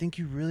happening. I think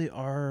you really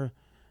are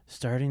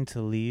starting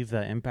to leave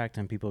that impact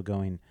on people,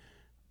 going,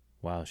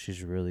 wow,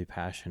 she's really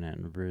passionate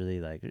and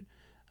really like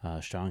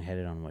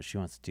strong-headed on what she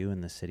wants to do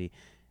in the city.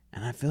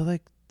 And I feel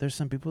like there's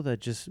some people that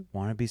just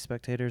want to be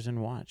spectators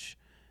and watch,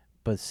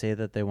 but say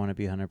that they want to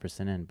be 100%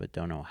 in, but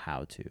don't know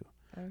how to.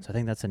 So I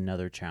think that's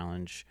another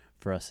challenge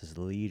for us as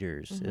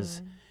leaders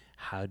is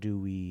how do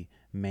we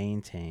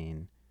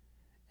maintain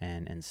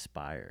and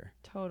inspire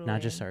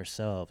not just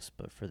ourselves,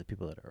 but for the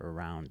people that are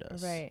around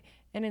us. Right.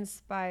 And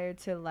inspire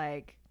to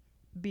like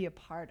be a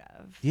part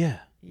of. Yeah.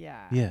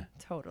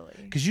 Totally.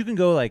 Because you can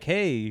go like,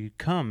 hey,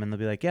 come, and they'll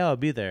be like, yeah, I'll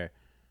be there.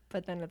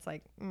 But then it's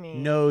like,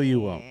 no,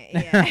 you won't.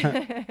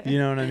 You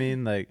know what I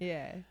mean? Like,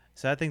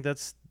 so I think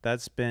that's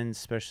been,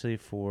 especially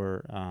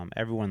for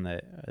everyone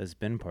that has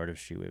been part of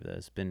Streetwave, that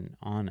has been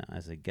on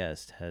as a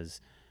guest,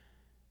 has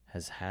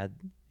had,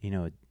 you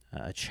know,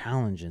 a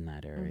challenge in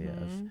that area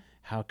of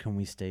how can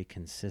we stay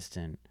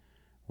consistent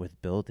with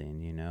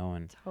building, you know,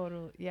 and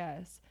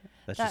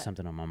that's just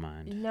something on my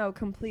mind. No,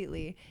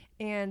 completely.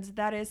 And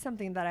that is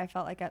something that I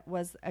felt like it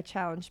was a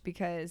challenge,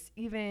 because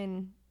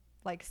even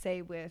like,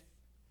 say, with,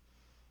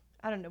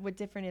 I don't know, with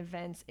different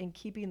events and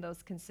keeping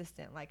those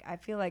consistent, like, I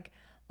feel like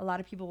a lot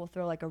of people will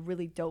throw like a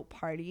really dope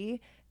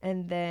party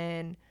and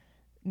then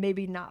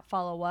maybe not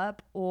follow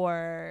up,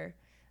 or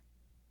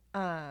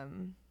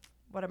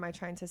what am I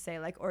trying to say?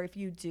 Like, or if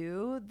you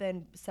do,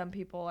 then some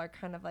people are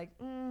kind of like,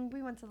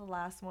 we went to the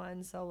last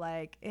one, so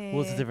like,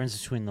 what's the difference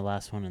between the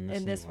last one and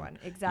this one?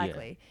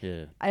 Exactly.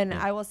 Yeah. And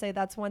I will say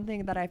that's one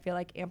thing that I feel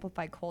like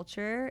Amplify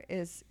Culture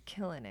is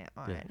killing it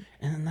on.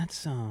 And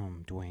that's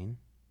Dwayne.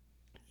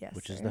 Yes,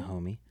 which is the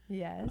homie.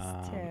 Yes,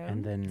 Tim.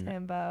 And then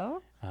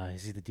Timbo.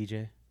 Is he the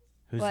DJ?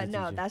 Who's the DJ?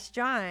 No, that's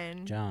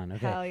John. John,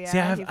 okay. Hell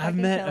yeah. See, I've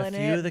met a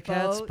few of the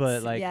cats,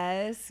 but like,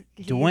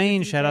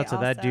 Dwayne, shout out to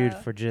that dude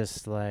for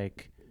just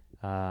like,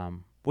 we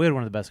had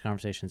one of the best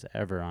conversations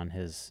ever on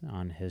his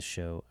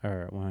show,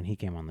 or when he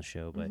came on the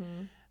show. But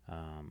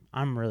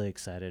I'm really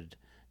excited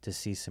to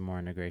see some more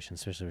integration,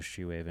 especially with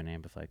streetwave and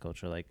amplified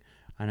culture. Like,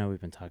 I know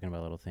we've been talking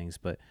about little things,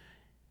 but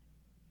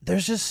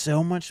there's just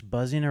so much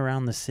buzzing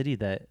around the city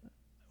that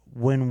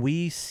when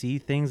we see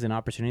things and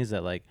opportunities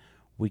that like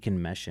we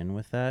can mesh in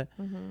with that,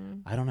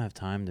 I don't have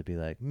time to be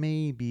like,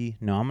 maybe.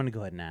 No, I'm going to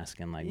go ahead and ask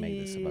and like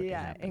make this fucking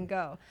happen. And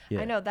go.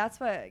 I know that's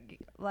what,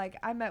 like,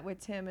 I met with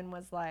Tim and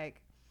was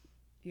like,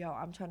 yo,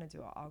 I'm trying to do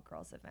an all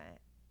girls event.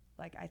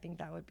 Like, I think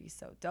that would be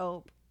so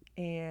dope.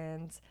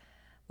 And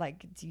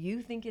like, do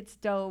you think it's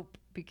dope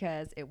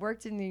because it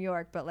worked in New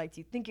York, but like,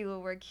 do you think it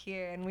will work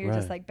here? And we were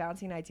just like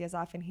bouncing ideas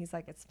off. And he's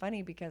like, it's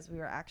funny because we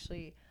were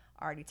actually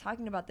already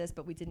talking about this,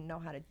 but we didn't know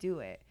how to do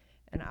it.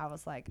 And I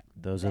was like,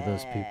 those are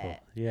those people.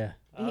 Yeah.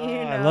 You know?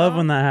 I love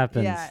when that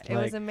happens. Yeah, it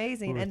was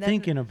amazing. We and then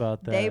thinking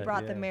about that. They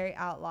brought the Merry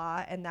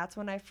Outlaw, and that's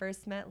when I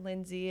first met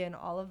Lindsay and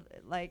all of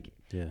like.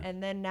 Yeah.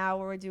 And then now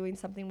we're doing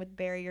something with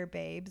Barrier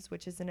Babes,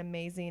 which is an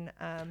amazing.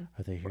 Are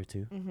they here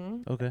too?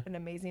 Mm-hmm. Okay. An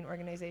amazing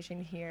organization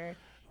here,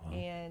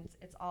 and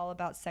it's all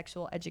about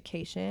sexual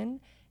education,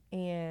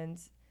 and,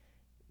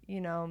 you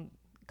know,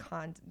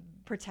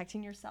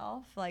 protecting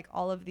yourself, like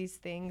all of these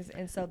things.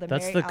 And so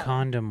that's the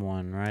condom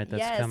one, right?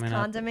 That's coming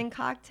up. Condom and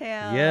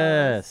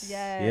cocktails.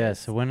 Yes.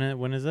 So when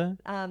is that?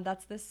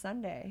 That's this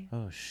Sunday.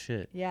 Oh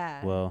shit.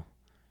 Yeah. Well,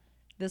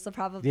 this will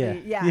probably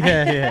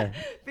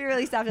be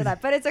released after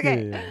that, but it's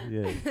okay.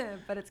 Yeah.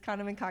 But it's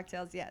condom and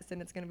cocktails, yes,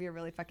 and it's gonna be a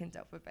really fucking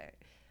dope event.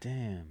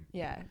 Damn.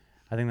 Yeah.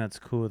 I think that's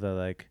cool that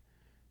like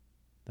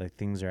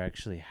things are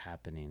actually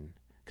happening,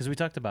 because we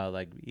talked about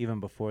like even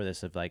before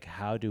this of like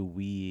how do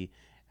we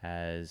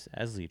as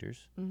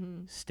leaders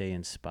stay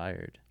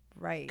inspired,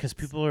 right? Because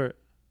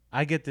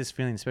I get this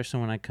feeling, especially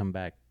when I come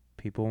back,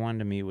 people want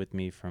to meet with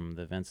me from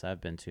the events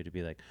I've been to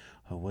be like,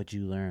 oh, what'd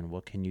you learn?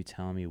 What can you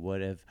tell me?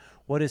 What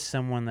is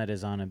someone that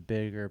is on a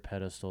bigger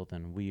pedestal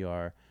than we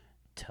are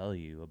tell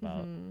you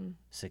about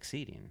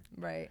succeeding?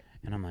 Right.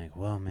 And I'm like,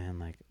 well, man,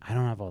 like I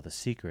don't have all the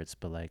secrets,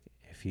 but like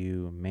if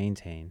you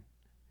maintain,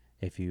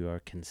 if you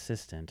are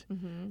consistent,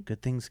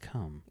 good things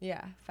come.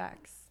 Yeah,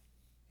 facts.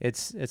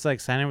 It's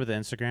like signing with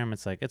Instagram.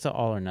 It's like it's an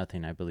all or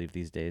nothing, I believe,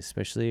 these days,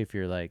 especially if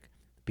you're like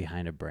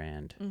behind a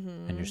brand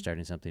and you're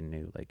starting something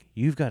new. Like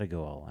you've got to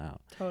go all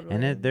out. Totally.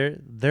 And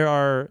there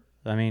are,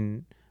 I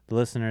mean, the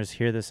listeners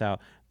hear this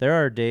out. There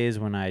are days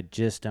when I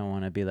just don't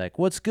want to be like,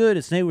 what's good?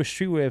 It's Nate with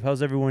Streetwave.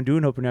 How's everyone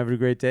doing? Hope you're having a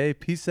great day.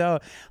 Peace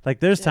out. Like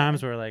there's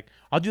times where like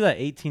I'll do that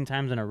 18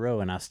 times in a row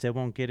and I still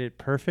won't get it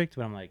perfect,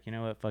 but I'm like, you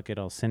know what? Fuck it.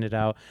 I'll send it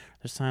out.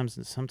 There's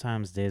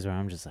sometimes days where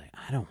I'm just like,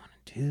 I don't want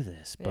to do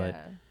this, but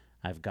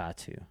I've got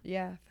to.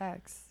 Yeah,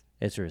 facts.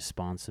 It's a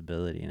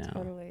responsibility now.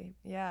 Totally.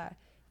 Yeah.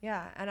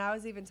 Yeah. And I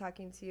was even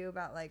talking to you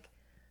about like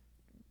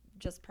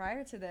just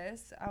prior to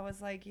this, I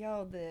was like,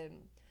 yo,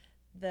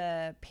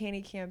 the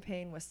panty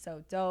campaign was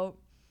so dope.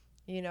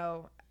 You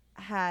know,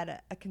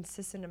 had a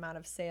consistent amount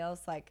of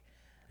sales like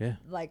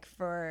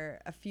for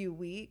a few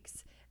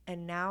weeks.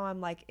 And now I'm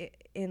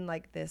like in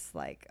like this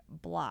like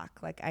block.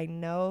 Like I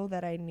know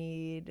that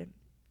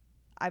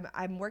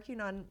I'm working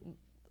on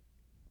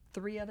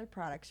 3 other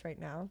products right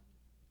now.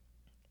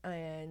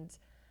 And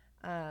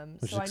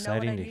which is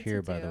exciting to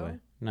hear, by the way.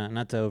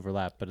 Not to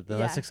overlap, but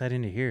that's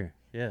exciting to hear.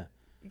 Yeah.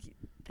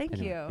 Thank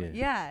you.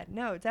 Yeah,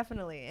 no,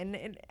 definitely.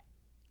 And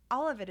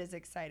all of it is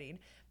exciting,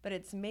 but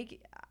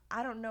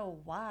I don't know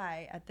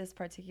why at this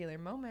particular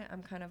moment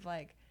I'm kind of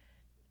like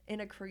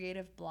in a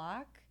creative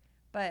block,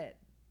 but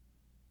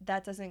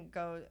that doesn't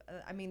go,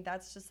 I mean,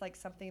 that's just like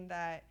something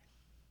that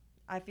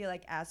I feel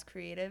like as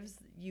creatives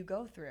you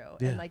go through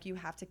and like you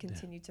have to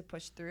continue to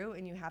push through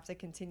and you have to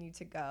continue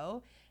to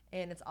go.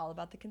 And it's all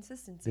about the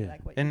consistency,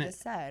 like what you just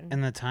said.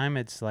 And the time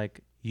it's like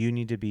you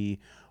need to be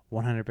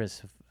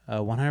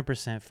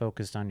 100%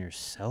 focused on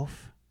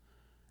yourself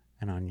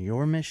and on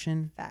your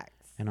mission.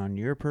 Facts. And on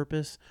your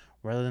purpose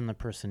rather than the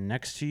person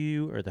next to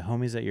you or the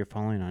homies that you're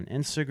following on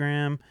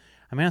Instagram.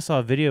 I mean, I saw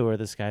a video where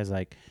this guy's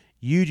like,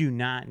 you do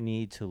not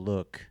need to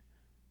look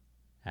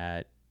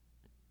at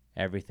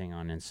everything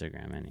on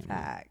Instagram anymore.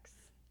 Facts.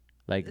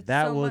 Like it's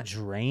that will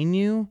drain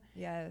you.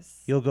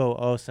 Yes. You'll go,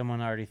 oh, someone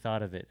already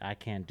thought of it. I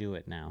can't do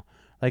it now.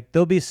 Like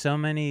there'll be so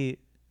many,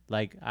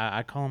 like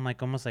I call them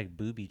like almost like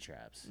booby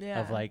traps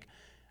of like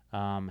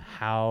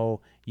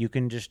how you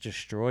can just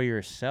destroy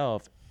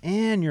yourself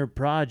and your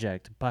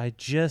project by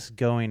just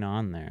going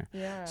on there.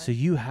 Yeah. So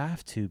you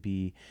have to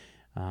be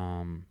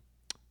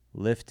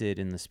lifted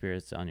in the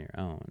spirits on your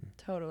own.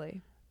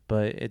 Totally.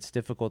 But it's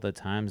difficult at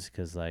times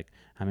because like,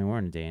 I mean, we're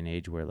in a day and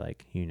age where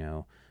like, you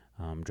know,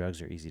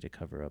 drugs are easy to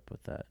cover up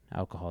with that.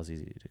 Alcohol is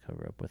easy to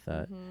cover up with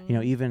that. You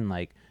know, even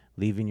like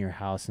leaving your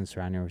house and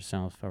surrounding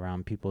yourself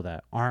around people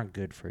that aren't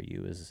good for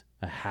you is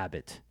a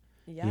habit,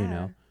 you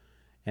know?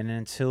 And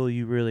until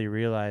you really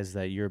realize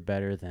that you're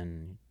better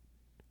than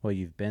what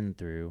you've been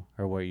through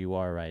or where you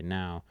are right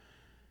now,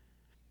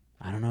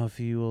 I don't know if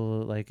you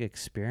will like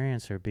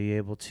experience or be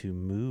able to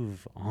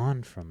move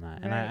on from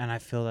that. Right. And I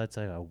feel that's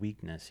like a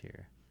weakness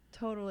here.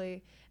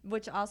 Totally.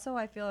 Which also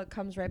I feel it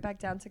comes right back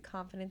down to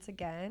confidence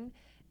again.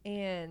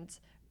 And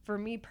for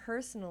me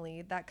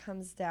personally, that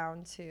comes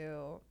down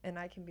to, and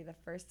I can be the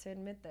first to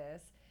admit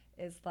this,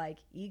 is like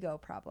ego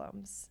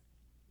problems,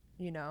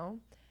 you know,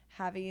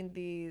 having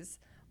these,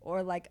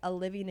 or like a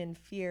living in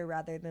fear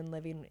rather than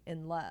living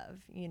in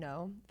love, you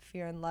know.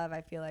 Fear and love,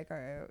 I feel like,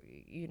 are,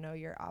 you know,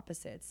 your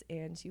opposites,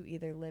 and you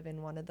either live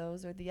in one of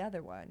those or the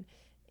other one.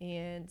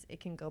 And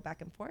it can go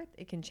back and forth.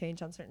 It can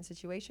change on certain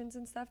situations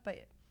and stuff,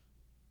 but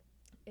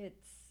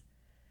it's,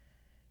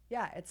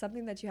 yeah, it's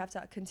something that you have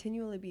to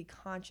continually be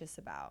conscious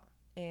about.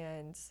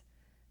 And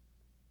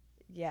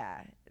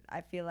yeah,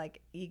 I feel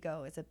like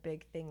ego is a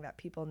big thing that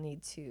people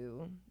need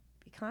to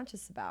be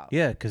conscious about.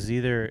 Yeah, because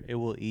either it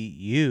will eat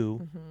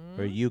you,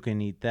 or Mm-hmm. you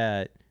can eat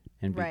that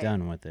and be Right.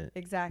 done with it.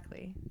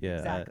 Exactly. Yeah,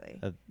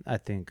 Exactly. I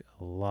think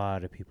a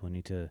lot of people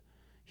need to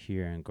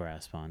hear and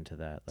grasp onto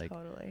that. Like,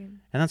 Totally.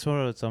 and that's what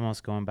it's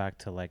almost going back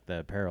to, like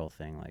the apparel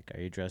thing. Like,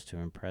 are you dressed to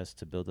impress,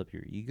 to build up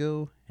your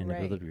ego, and to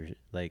build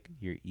Right. up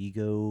your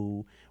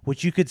ego,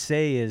 which you could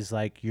say is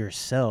like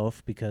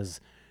yourself,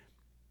 because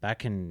that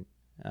can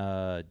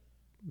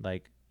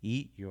like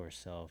eat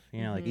yourself.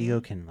 You know, like ego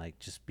Mm-hmm. can like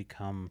just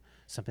become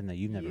something that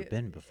you've never You,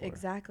 been before.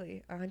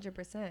 exactly,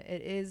 100%.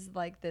 It is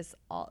like this,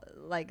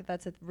 like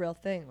that's a real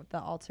thing with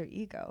the alter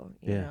ego,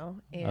 you Yeah.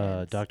 know,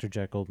 and Dr.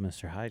 Jekyll,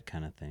 Mr. Hyde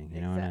kind of thing.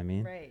 You know what I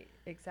mean? right,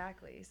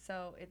 exactly.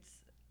 So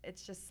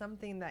it's just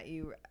something that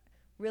you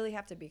really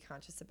have to be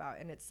conscious about,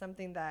 and it's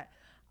something that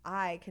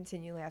I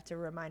continually have to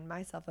remind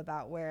myself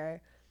about.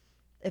 Where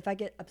if I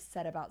get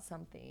upset about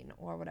something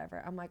or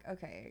whatever, I'm like,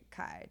 okay,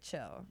 Kai,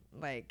 chill,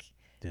 like.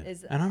 Yeah.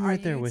 Is And I'm are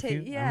right there you with you.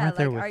 I'm yeah, right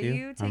there like, with are you.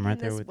 you I'm right taking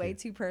there this with way you.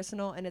 too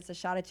personal and it's a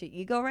shot at your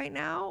ego right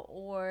now,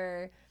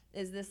 or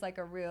is this like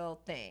a real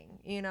thing,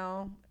 you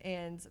know?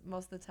 And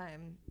most of the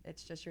time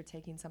it's just you're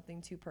taking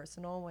something too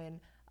personal when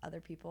other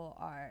people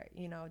are,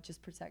 you know, just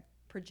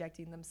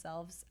projecting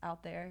themselves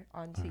out there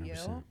onto 100%.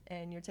 you,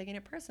 and you're taking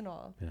it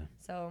personal. Yeah.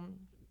 So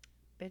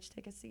bitch,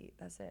 take a seat.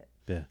 That's it.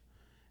 Yeah.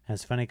 And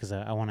it's funny because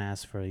I want to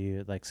ask for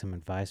you like some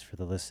advice for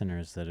the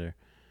listeners that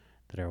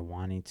are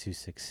wanting to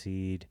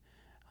succeed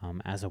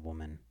as a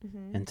woman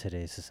Mm-hmm. in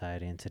today's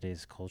society, in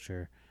today's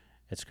culture.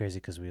 It's crazy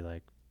because we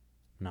like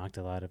knocked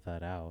a lot of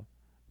that out.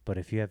 But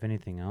if you have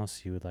anything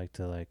else you would like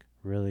to like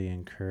really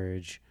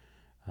encourage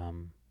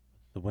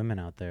the women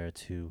out there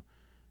to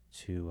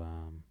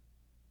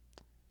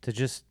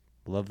just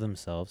love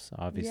themselves,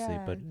 obviously.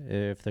 Yeah. But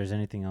if there's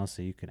anything else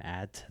that you could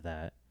add to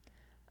that.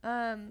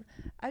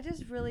 I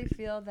just really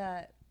feel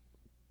that,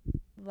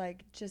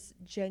 like, just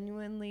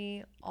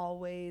genuinely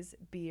always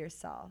be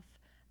yourself.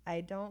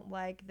 I don't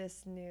like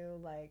this new,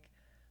 like,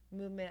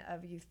 movement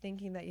of you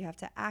thinking that you have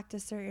to act a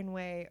certain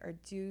way or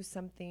do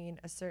something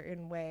a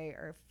certain way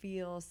or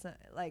feel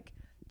like,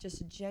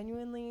 just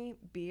genuinely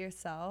be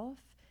yourself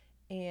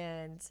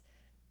and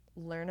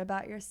learn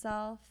about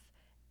yourself.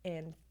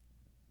 And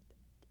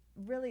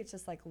really it's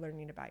just like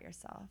learning about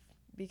yourself,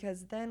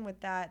 because then with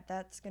that,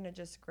 that's going to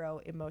just grow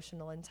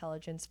emotional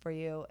intelligence for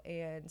you,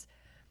 and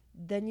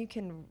then you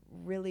can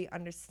really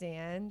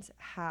understand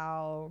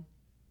how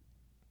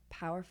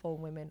powerful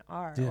women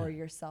are, Yeah. or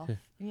yourself,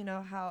 you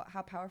know,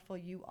 how powerful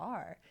you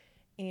are.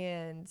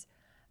 And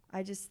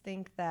I just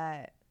think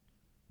that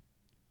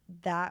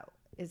that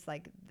is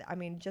like, I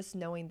mean, just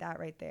knowing that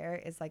right there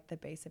is like the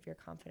base of your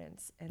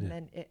confidence, and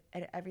then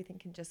everything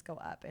can just go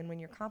up. And when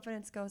your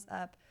confidence goes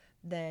up,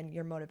 then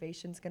your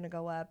motivation's going to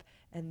go up,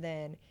 and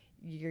then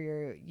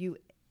you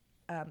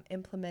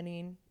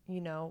implementing,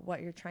 you know,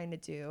 what you're trying to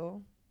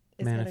do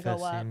is going to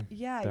go up.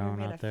 Yeah, you're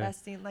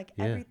manifesting, like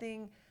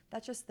everything.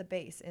 That's just the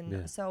base.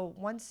 And so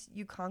once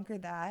you conquer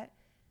that,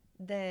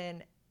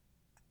 then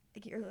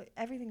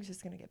everything's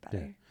just going to get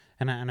better.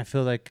 And I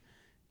feel like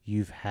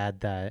you've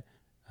had that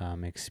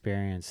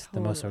experience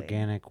the most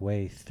organic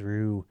way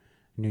through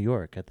New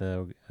York at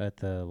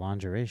the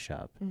lingerie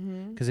shop.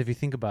 Because if you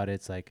think about it,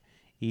 it's like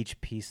each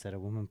piece that a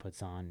woman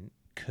puts on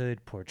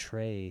could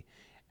portray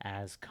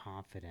as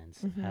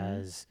confidence,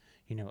 as,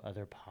 you know,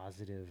 other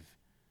positive,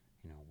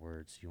 you know,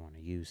 words you want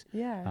to use,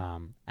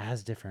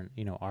 as different,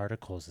 you know,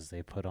 articles as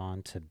they put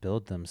on to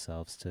build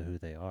themselves to who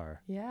they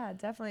are. Yeah,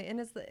 definitely. And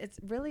it's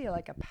really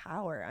like a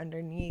power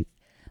underneath,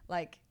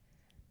 like,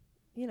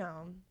 you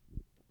know,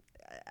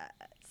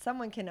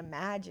 someone can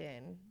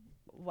imagine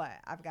what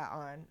I've got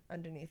on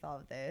underneath all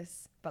of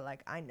this, but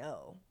like I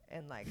know,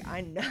 and like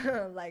I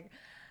know, like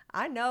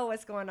I know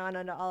what's going on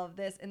under all of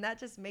this, and that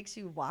just makes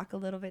you walk a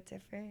little bit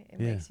different. It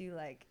makes you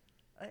like,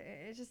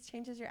 it just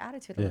changes your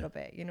attitude a little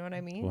bit. You know what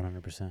I mean?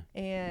 100%.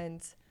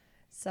 And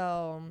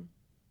so,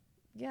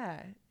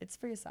 yeah, it's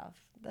for yourself.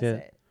 That's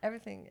it.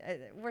 Everything.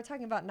 We're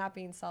talking about not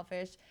being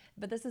selfish,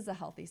 but this is a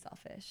healthy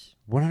selfish.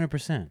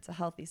 100%. It's a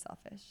healthy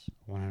selfish.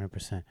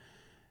 100%.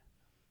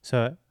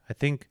 So I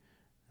think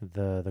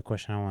the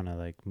question I want to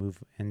like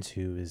move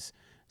into is,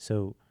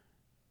 so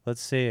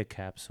let's say a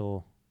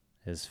capsule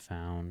is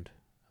found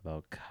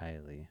about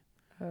Kylie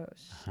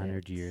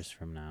 100 years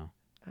from now.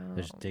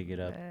 Just dig it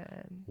up.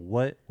 Man.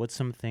 What's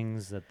some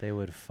things that they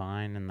would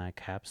find in that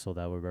capsule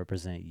that would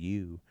represent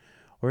you,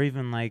 or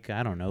even like,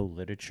 I don't know,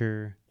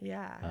 literature,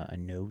 a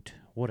note,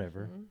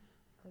 whatever.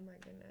 Oh my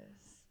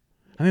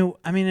goodness.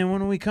 I mean, and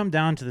when we come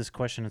down to this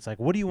question, it's like,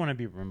 what do you want to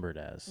be remembered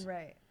as?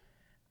 Right.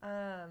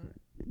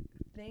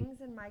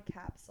 Things in my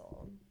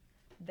capsule.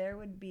 There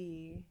would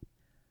be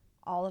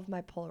all of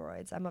my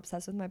Polaroids. I'm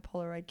obsessed with my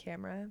Polaroid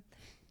camera,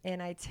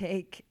 and I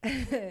take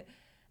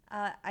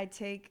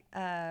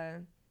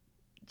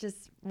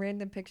just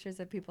random pictures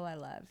of people I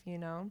love, you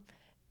know,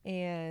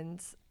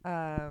 and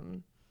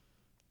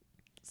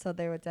so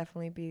there would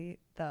definitely be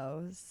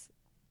those.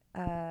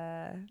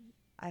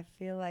 I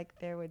feel like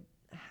there would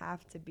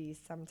have to be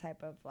some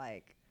type of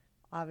like,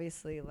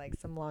 obviously like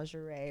some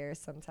lingerie or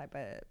some type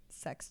of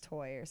sex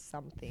toy or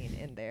something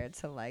in there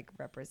to like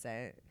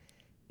represent,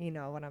 you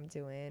know, what I'm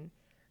doing.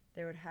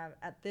 There would have,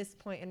 at this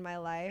point in my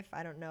life,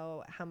 I don't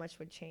know how much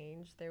would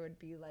change. There would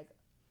be like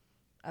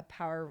a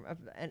Power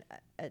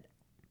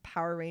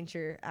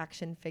Ranger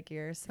action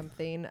figure or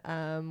something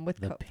with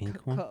the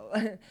pink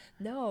one.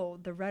 No,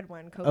 the red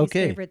one. Kobe's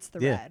favorite's the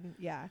red.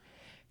 Yeah,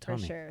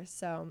 Tommy. for sure.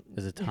 So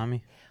is it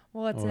Tommy?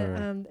 Well,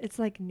 it's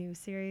like new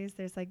series.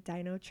 There's like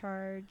Dino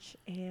Charge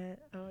and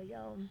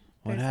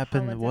what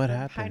happened? What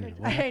happened?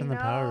 What happened to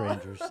Power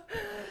Rangers?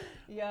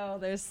 Yo,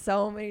 there's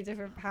so many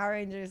different Power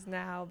Rangers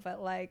now,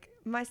 but like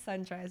my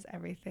son tries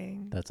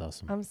everything. That's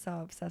awesome. I'm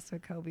so obsessed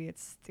with Kobe.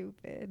 It's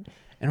stupid.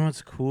 And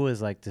what's cool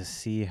is like to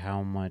see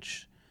how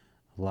much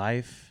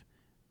life,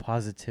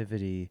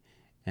 positivity,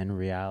 and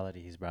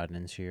reality he's brought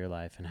into your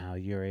life, and how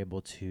you're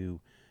able to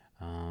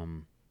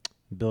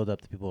build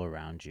up the people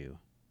around you.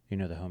 You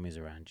know, the homies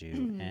around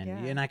you,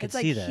 and I could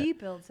see that. He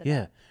builds it.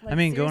 Yeah, up. Like, I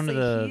mean, going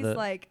to he's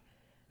like.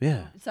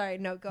 Yeah. Sorry,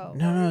 no, go.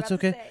 No, it's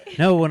okay.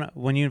 No,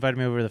 when you invited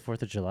me over to the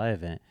 4th of July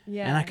event,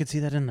 yeah, and I could see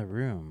that in the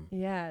room.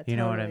 Yeah, you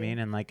know what I mean?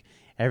 And like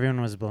everyone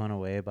was blown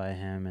away by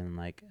him, and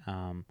like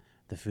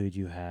the food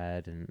you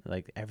had, and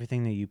like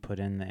everything that you put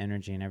in, the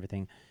energy and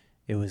everything,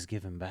 it was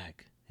given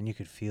back, and you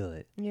could feel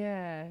it.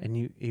 Yeah. And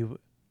you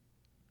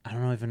I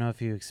don't even know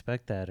if you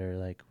expect that or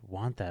like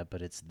want that,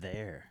 but it's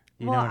there.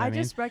 You know what I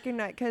mean? Just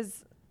recognize,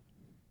 because,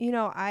 you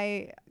know,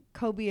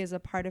 Kobe is a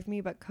part of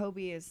me, but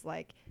Kobe is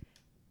like,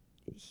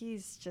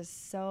 he's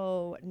just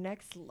so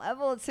next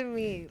level to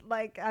me.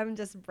 Like, I'm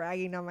just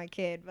bragging on my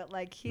kid, but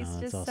like he's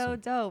just awesome. So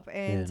dope.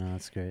 And yeah, no,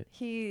 that's great.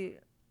 He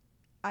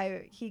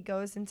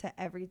goes into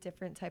every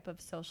different type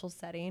of social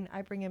setting.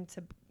 I bring him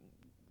to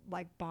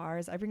like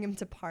bars. I bring him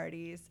to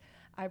parties.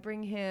 I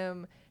bring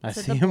him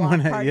to the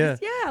block parties.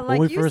 Yeah, like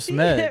when we first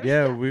met.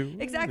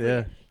 Exactly.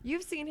 Yeah.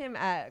 You've seen him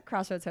at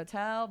Crossroads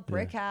Hotel,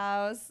 Brick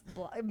House,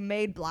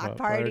 made block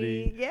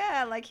party.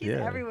 Yeah, like he's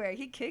everywhere.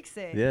 He kicks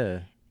it. Yeah.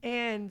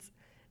 And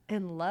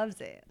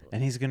loves it.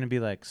 And he's going to be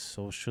like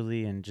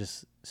socially and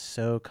just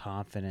so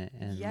confident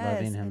and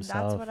loving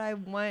himself. And that's what I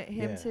want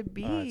him to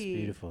be. Oh, it's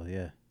beautiful.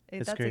 Yeah.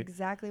 That's great.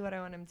 Exactly what I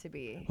want him to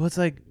be. Well, it's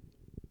like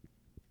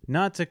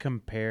not to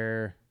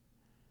compare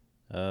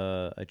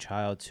a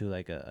child to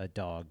like a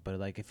dog, but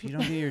like if you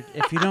don't get your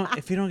if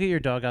you don't get your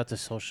dog out to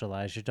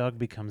socialize, your dog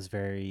becomes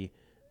very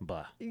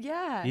blah.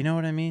 Yeah. You know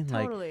what I mean?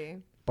 Totally.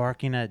 Like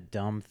barking at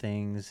dumb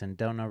things and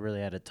don't know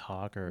really how to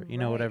talk or you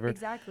know whatever.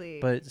 Exactly.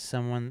 But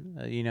someone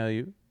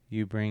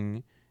you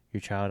bring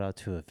your child out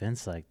to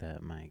events like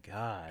that, my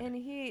God. And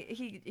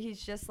he's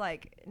just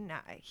like,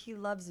 he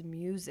loves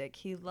music.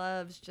 He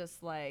loves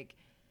just like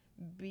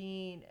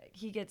he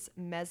gets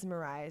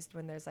mesmerized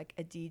when there's like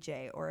a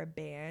DJ or a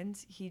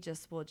band. He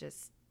just will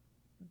just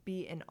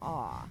be in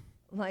awe,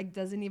 like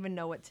doesn't even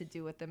know what to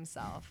do with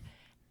himself.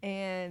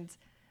 And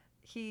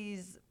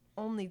he's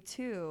only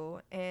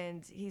 2,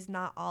 and he's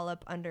not all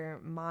up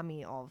under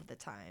mommy all of the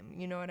time.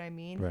 You know what I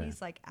mean? Right.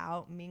 He's like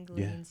out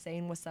mingling,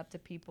 saying what's up to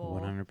people.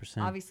 100%.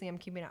 Obviously, I'm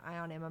keeping an eye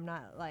on him. I'm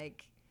not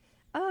like,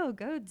 oh,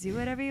 go do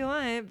whatever you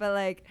want, but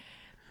like,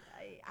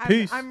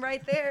 I'm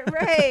right there,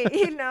 right?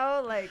 You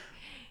know, like,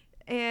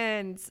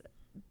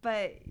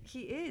 but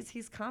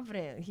he's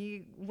confident.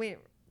 He went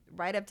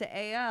right up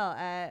to AL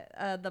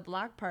at the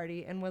block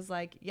party and was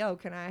like, yo,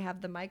 can I have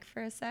the mic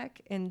for a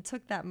sec? And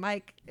took that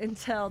mic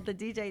until the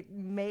DJ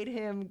made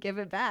him give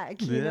it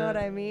back. You know what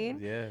I mean?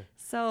 Yeah.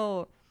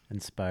 So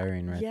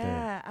inspiring there.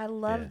 Yeah, I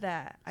love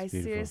that. I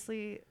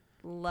seriously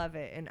love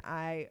it. And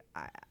I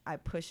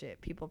push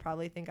it. People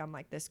probably think I'm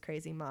like this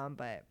crazy mom,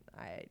 but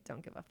I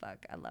don't give a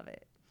fuck. I love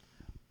it.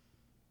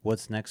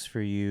 What's next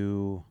for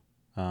you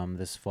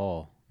this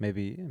fall?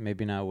 Maybe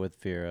not with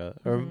Vera,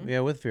 or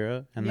with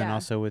Vera, and then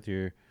also with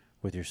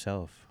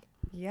yourself.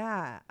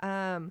 Yeah.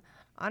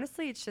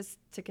 Honestly, it's just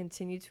to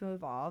continue to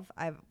evolve.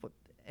 I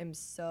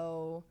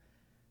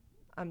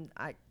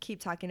keep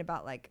talking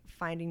about like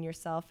finding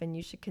yourself, and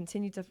you should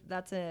continue to.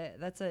 That's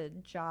a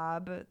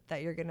job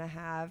that you're gonna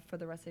have for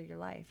the rest of your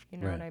life. You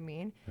know what I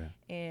mean? Right.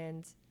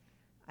 And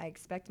I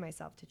expect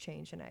myself to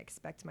change, and I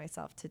expect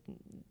myself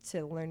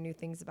to learn new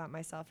things about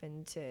myself,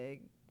 and to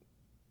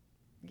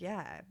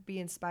be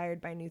inspired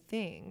by new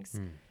things.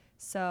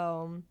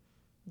 So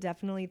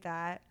definitely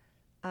that.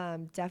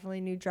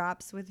 Definitely new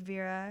drops with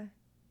Vera.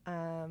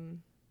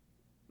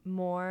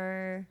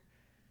 More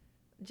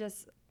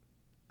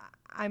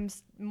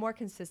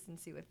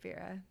consistency with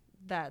Vera.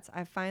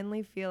 I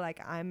finally feel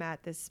like I'm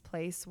at this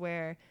place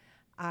where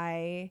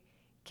I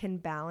can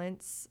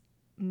balance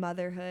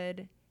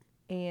motherhood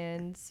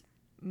and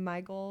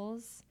my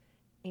goals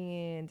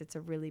and and it's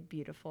a really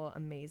beautiful,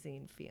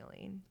 amazing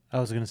feeling. I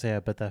was gonna say, I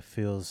bet that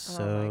feels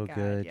so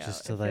good,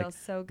 just to like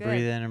so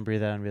breathe in and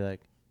breathe out and be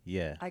like,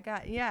 yeah.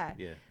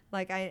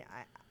 Like I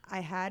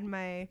had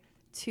my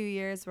 2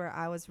 years where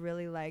I was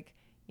really like,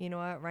 you know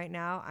what, right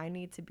now I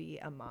need to be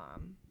a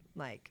mom,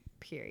 like,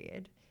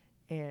 period.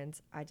 And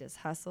I just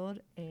hustled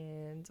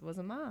and was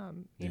a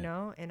mom, you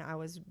know, and I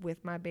was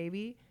with my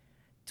baby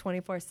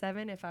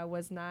 24/7 if I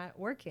was not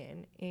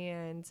working.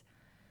 And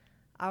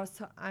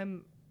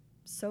I'm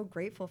so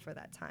grateful for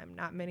that time.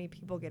 Not many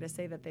people get to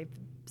say that they've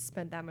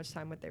spent that much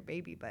time with their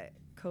baby, but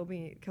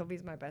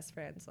Kobe's my best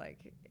friend,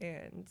 like,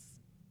 and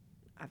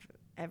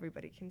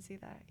everybody can see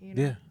that, you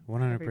know. Yeah,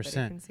 100%. Everybody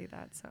can see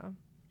that, so.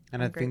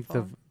 And I'm I think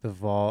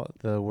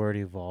the word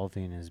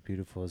evolving is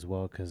beautiful as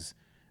well, because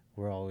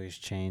we're always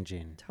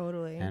changing.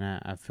 Totally. And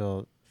I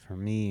feel for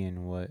me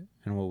and what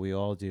we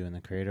all do in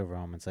the creative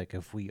realm, it's like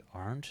if we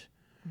aren't,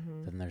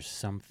 then there's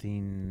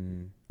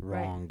something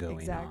wrong going on.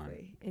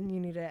 Exactly. And you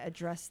need to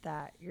address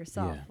that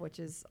yourself, which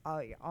is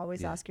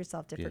always ask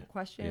yourself different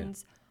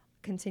questions,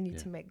 continue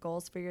to make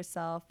goals for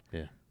yourself.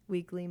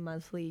 Weekly,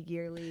 monthly,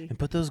 yearly. And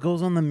put those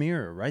goals on the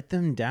mirror. Write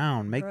them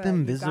down. Make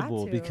them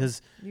visible,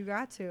 because you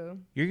got to.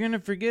 You're going to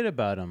forget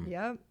about them.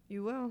 Yep,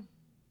 you will.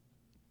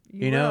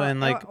 You know, and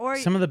like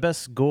some of the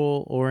best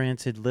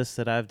goal-oriented lists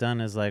that I've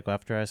done is like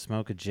after I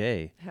smoke a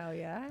J. Hell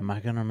yeah. Am I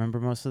going to remember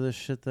most of the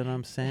shit that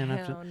I'm saying?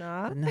 Hell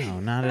no.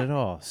 No, not at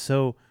all.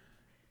 So,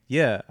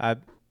 yeah,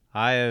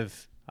 I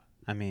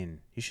mean,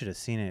 you should have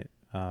seen it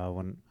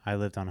when I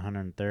lived on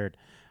 103rd.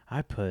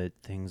 I put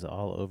things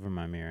all over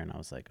my mirror, and I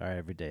was like, all right,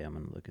 every day I'm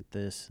going to look at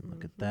this and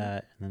look at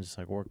that, and then just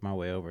like work my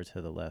way over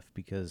to the left,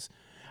 because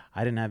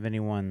I didn't have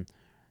anyone.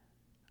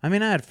 I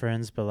mean, I had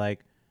friends, but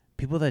like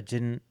people that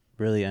didn't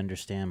really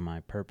understand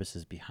my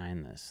purposes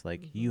behind this.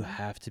 Like, you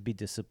have to be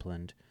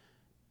disciplined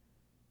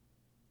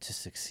to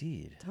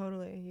succeed.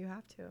 Totally, you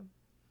have to.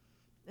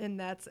 And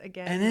that's,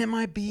 again, and it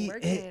might be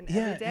working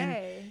every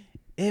day.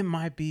 It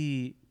might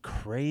be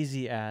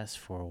crazy ass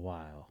for a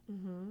while.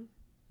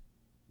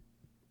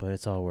 But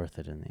it's all worth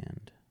it in the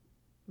end.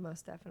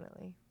 Most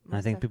definitely. And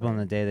I think people in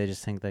the day, they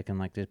just think they can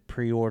like just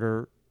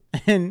pre-order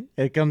and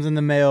it comes in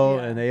the mail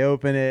and they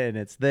open it and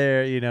it's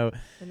there, you know.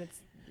 And it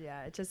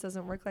just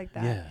doesn't work like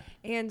that. Yeah.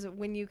 And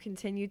when you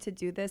continue to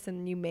do this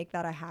and you make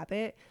that a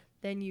habit,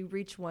 then you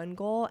reach one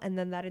goal and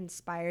then that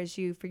inspires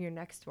you for your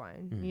next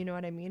one. You know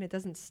what I mean? It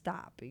doesn't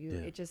stop.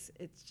 It just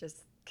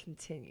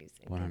continues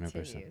and 100%,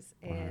 continues.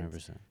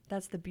 100%. And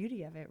that's the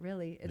beauty of it,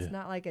 really. It's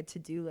not like a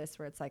to-do list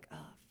where it's like,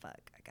 oh,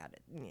 fuck, I got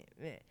it.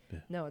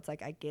 No, it's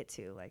like I get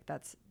to. Like,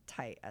 that's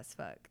tight as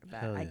fuck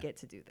that I get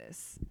to do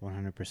this.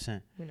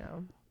 100%. You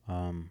know?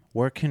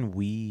 Where can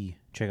we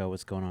check out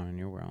what's going on in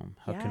your realm?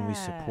 How can we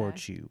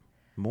support you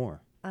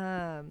more?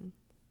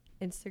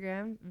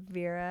 Instagram,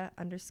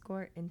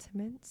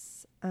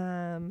 Vera_intimates,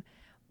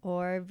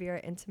 or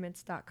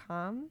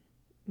VeraIntimates.com,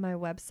 my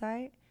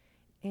website.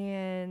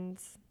 And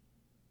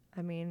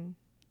I mean,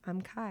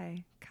 I'm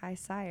Kai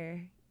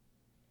Sire.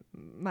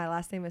 My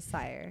last name is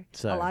Sire.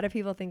 A lot of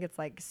people think it's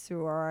like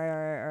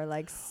Sewer or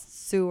like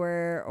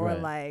Sewer or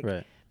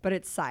but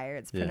it's Sire.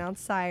 It's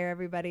pronounced Sire,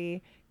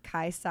 everybody.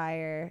 Kai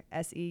Sire,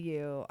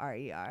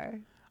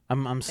 SEURER.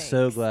 I'm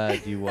so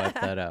glad you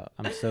wiped that out.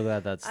 I'm so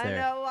glad that's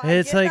there. I know. I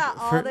get that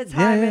all the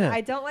time. And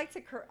I don't like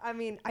to,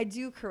 I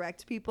do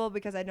correct people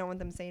because I don't want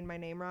them saying my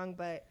name wrong,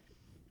 but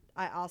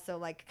I also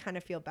like kind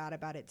of feel bad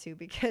about it too,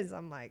 because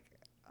I'm like,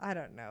 I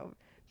don't know.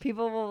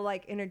 People will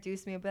like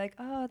introduce me and be like,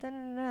 oh,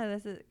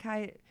 this is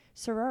Kai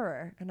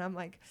Sire. And I'm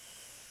like,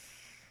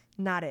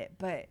 not it,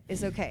 but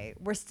it's okay.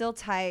 We're still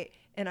tight.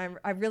 And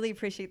I really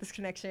appreciate this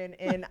connection.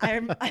 And I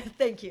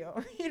thank you.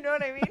 You know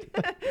what I mean?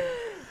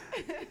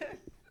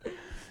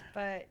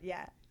 But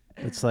yeah.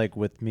 It's like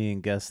with me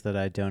and guests that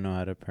I don't know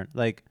how to print.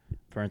 Like,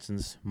 for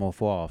instance,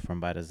 Mofoil from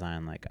By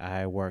Design. Like,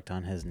 I worked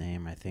on his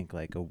name, I think,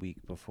 like a week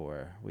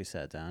before we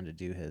sat down to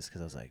do his,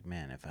 because I was like,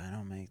 man, if I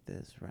don't make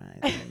this right,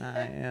 then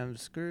I am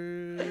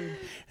screwed.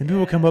 And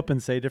people come up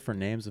and say different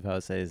names of how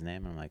to say his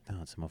name. And I'm like, no,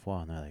 it's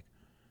Mofoil. And they're like,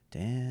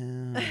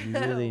 damn, you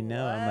really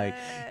know. I'm like,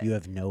 you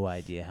have no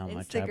idea how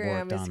much I've worked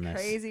on this. Instagram is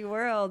crazy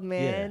world,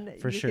 man. Yeah,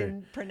 for sure. You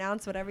can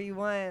pronounce whatever you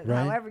want,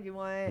 however you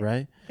want.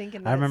 Right.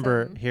 I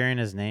remember hearing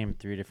his name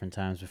 3 different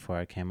times before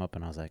I came up,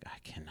 and I was like, I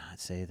cannot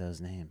say those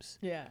names.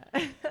 Yeah.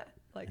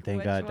 Like, and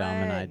thank God Dom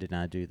and I did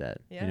not do that.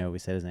 Yeah. You know, we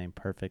said his name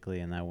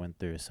perfectly, and that went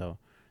through. So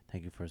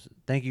thank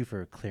you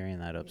for clearing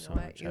that up so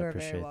much. You are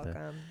very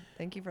welcome.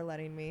 Thank you for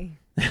letting me.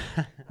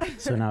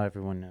 So now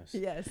everyone knows.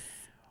 Yes.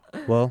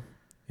 Well,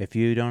 if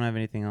you don't have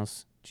anything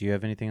else, do you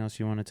have anything else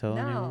you want to tell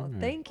anyone? No,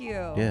 thank you.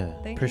 Yeah,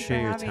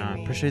 appreciate your time.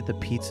 Me. Appreciate the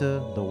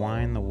pizza, the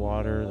wine, the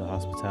water, the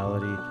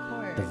hospitality,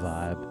 the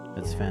vibe.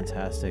 It's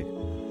fantastic.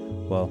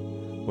 Well,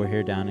 we're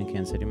here down in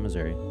Kansas City,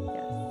 Missouri.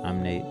 Yes.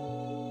 I'm Nate.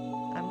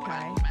 I'm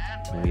Kai.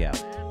 And we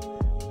out.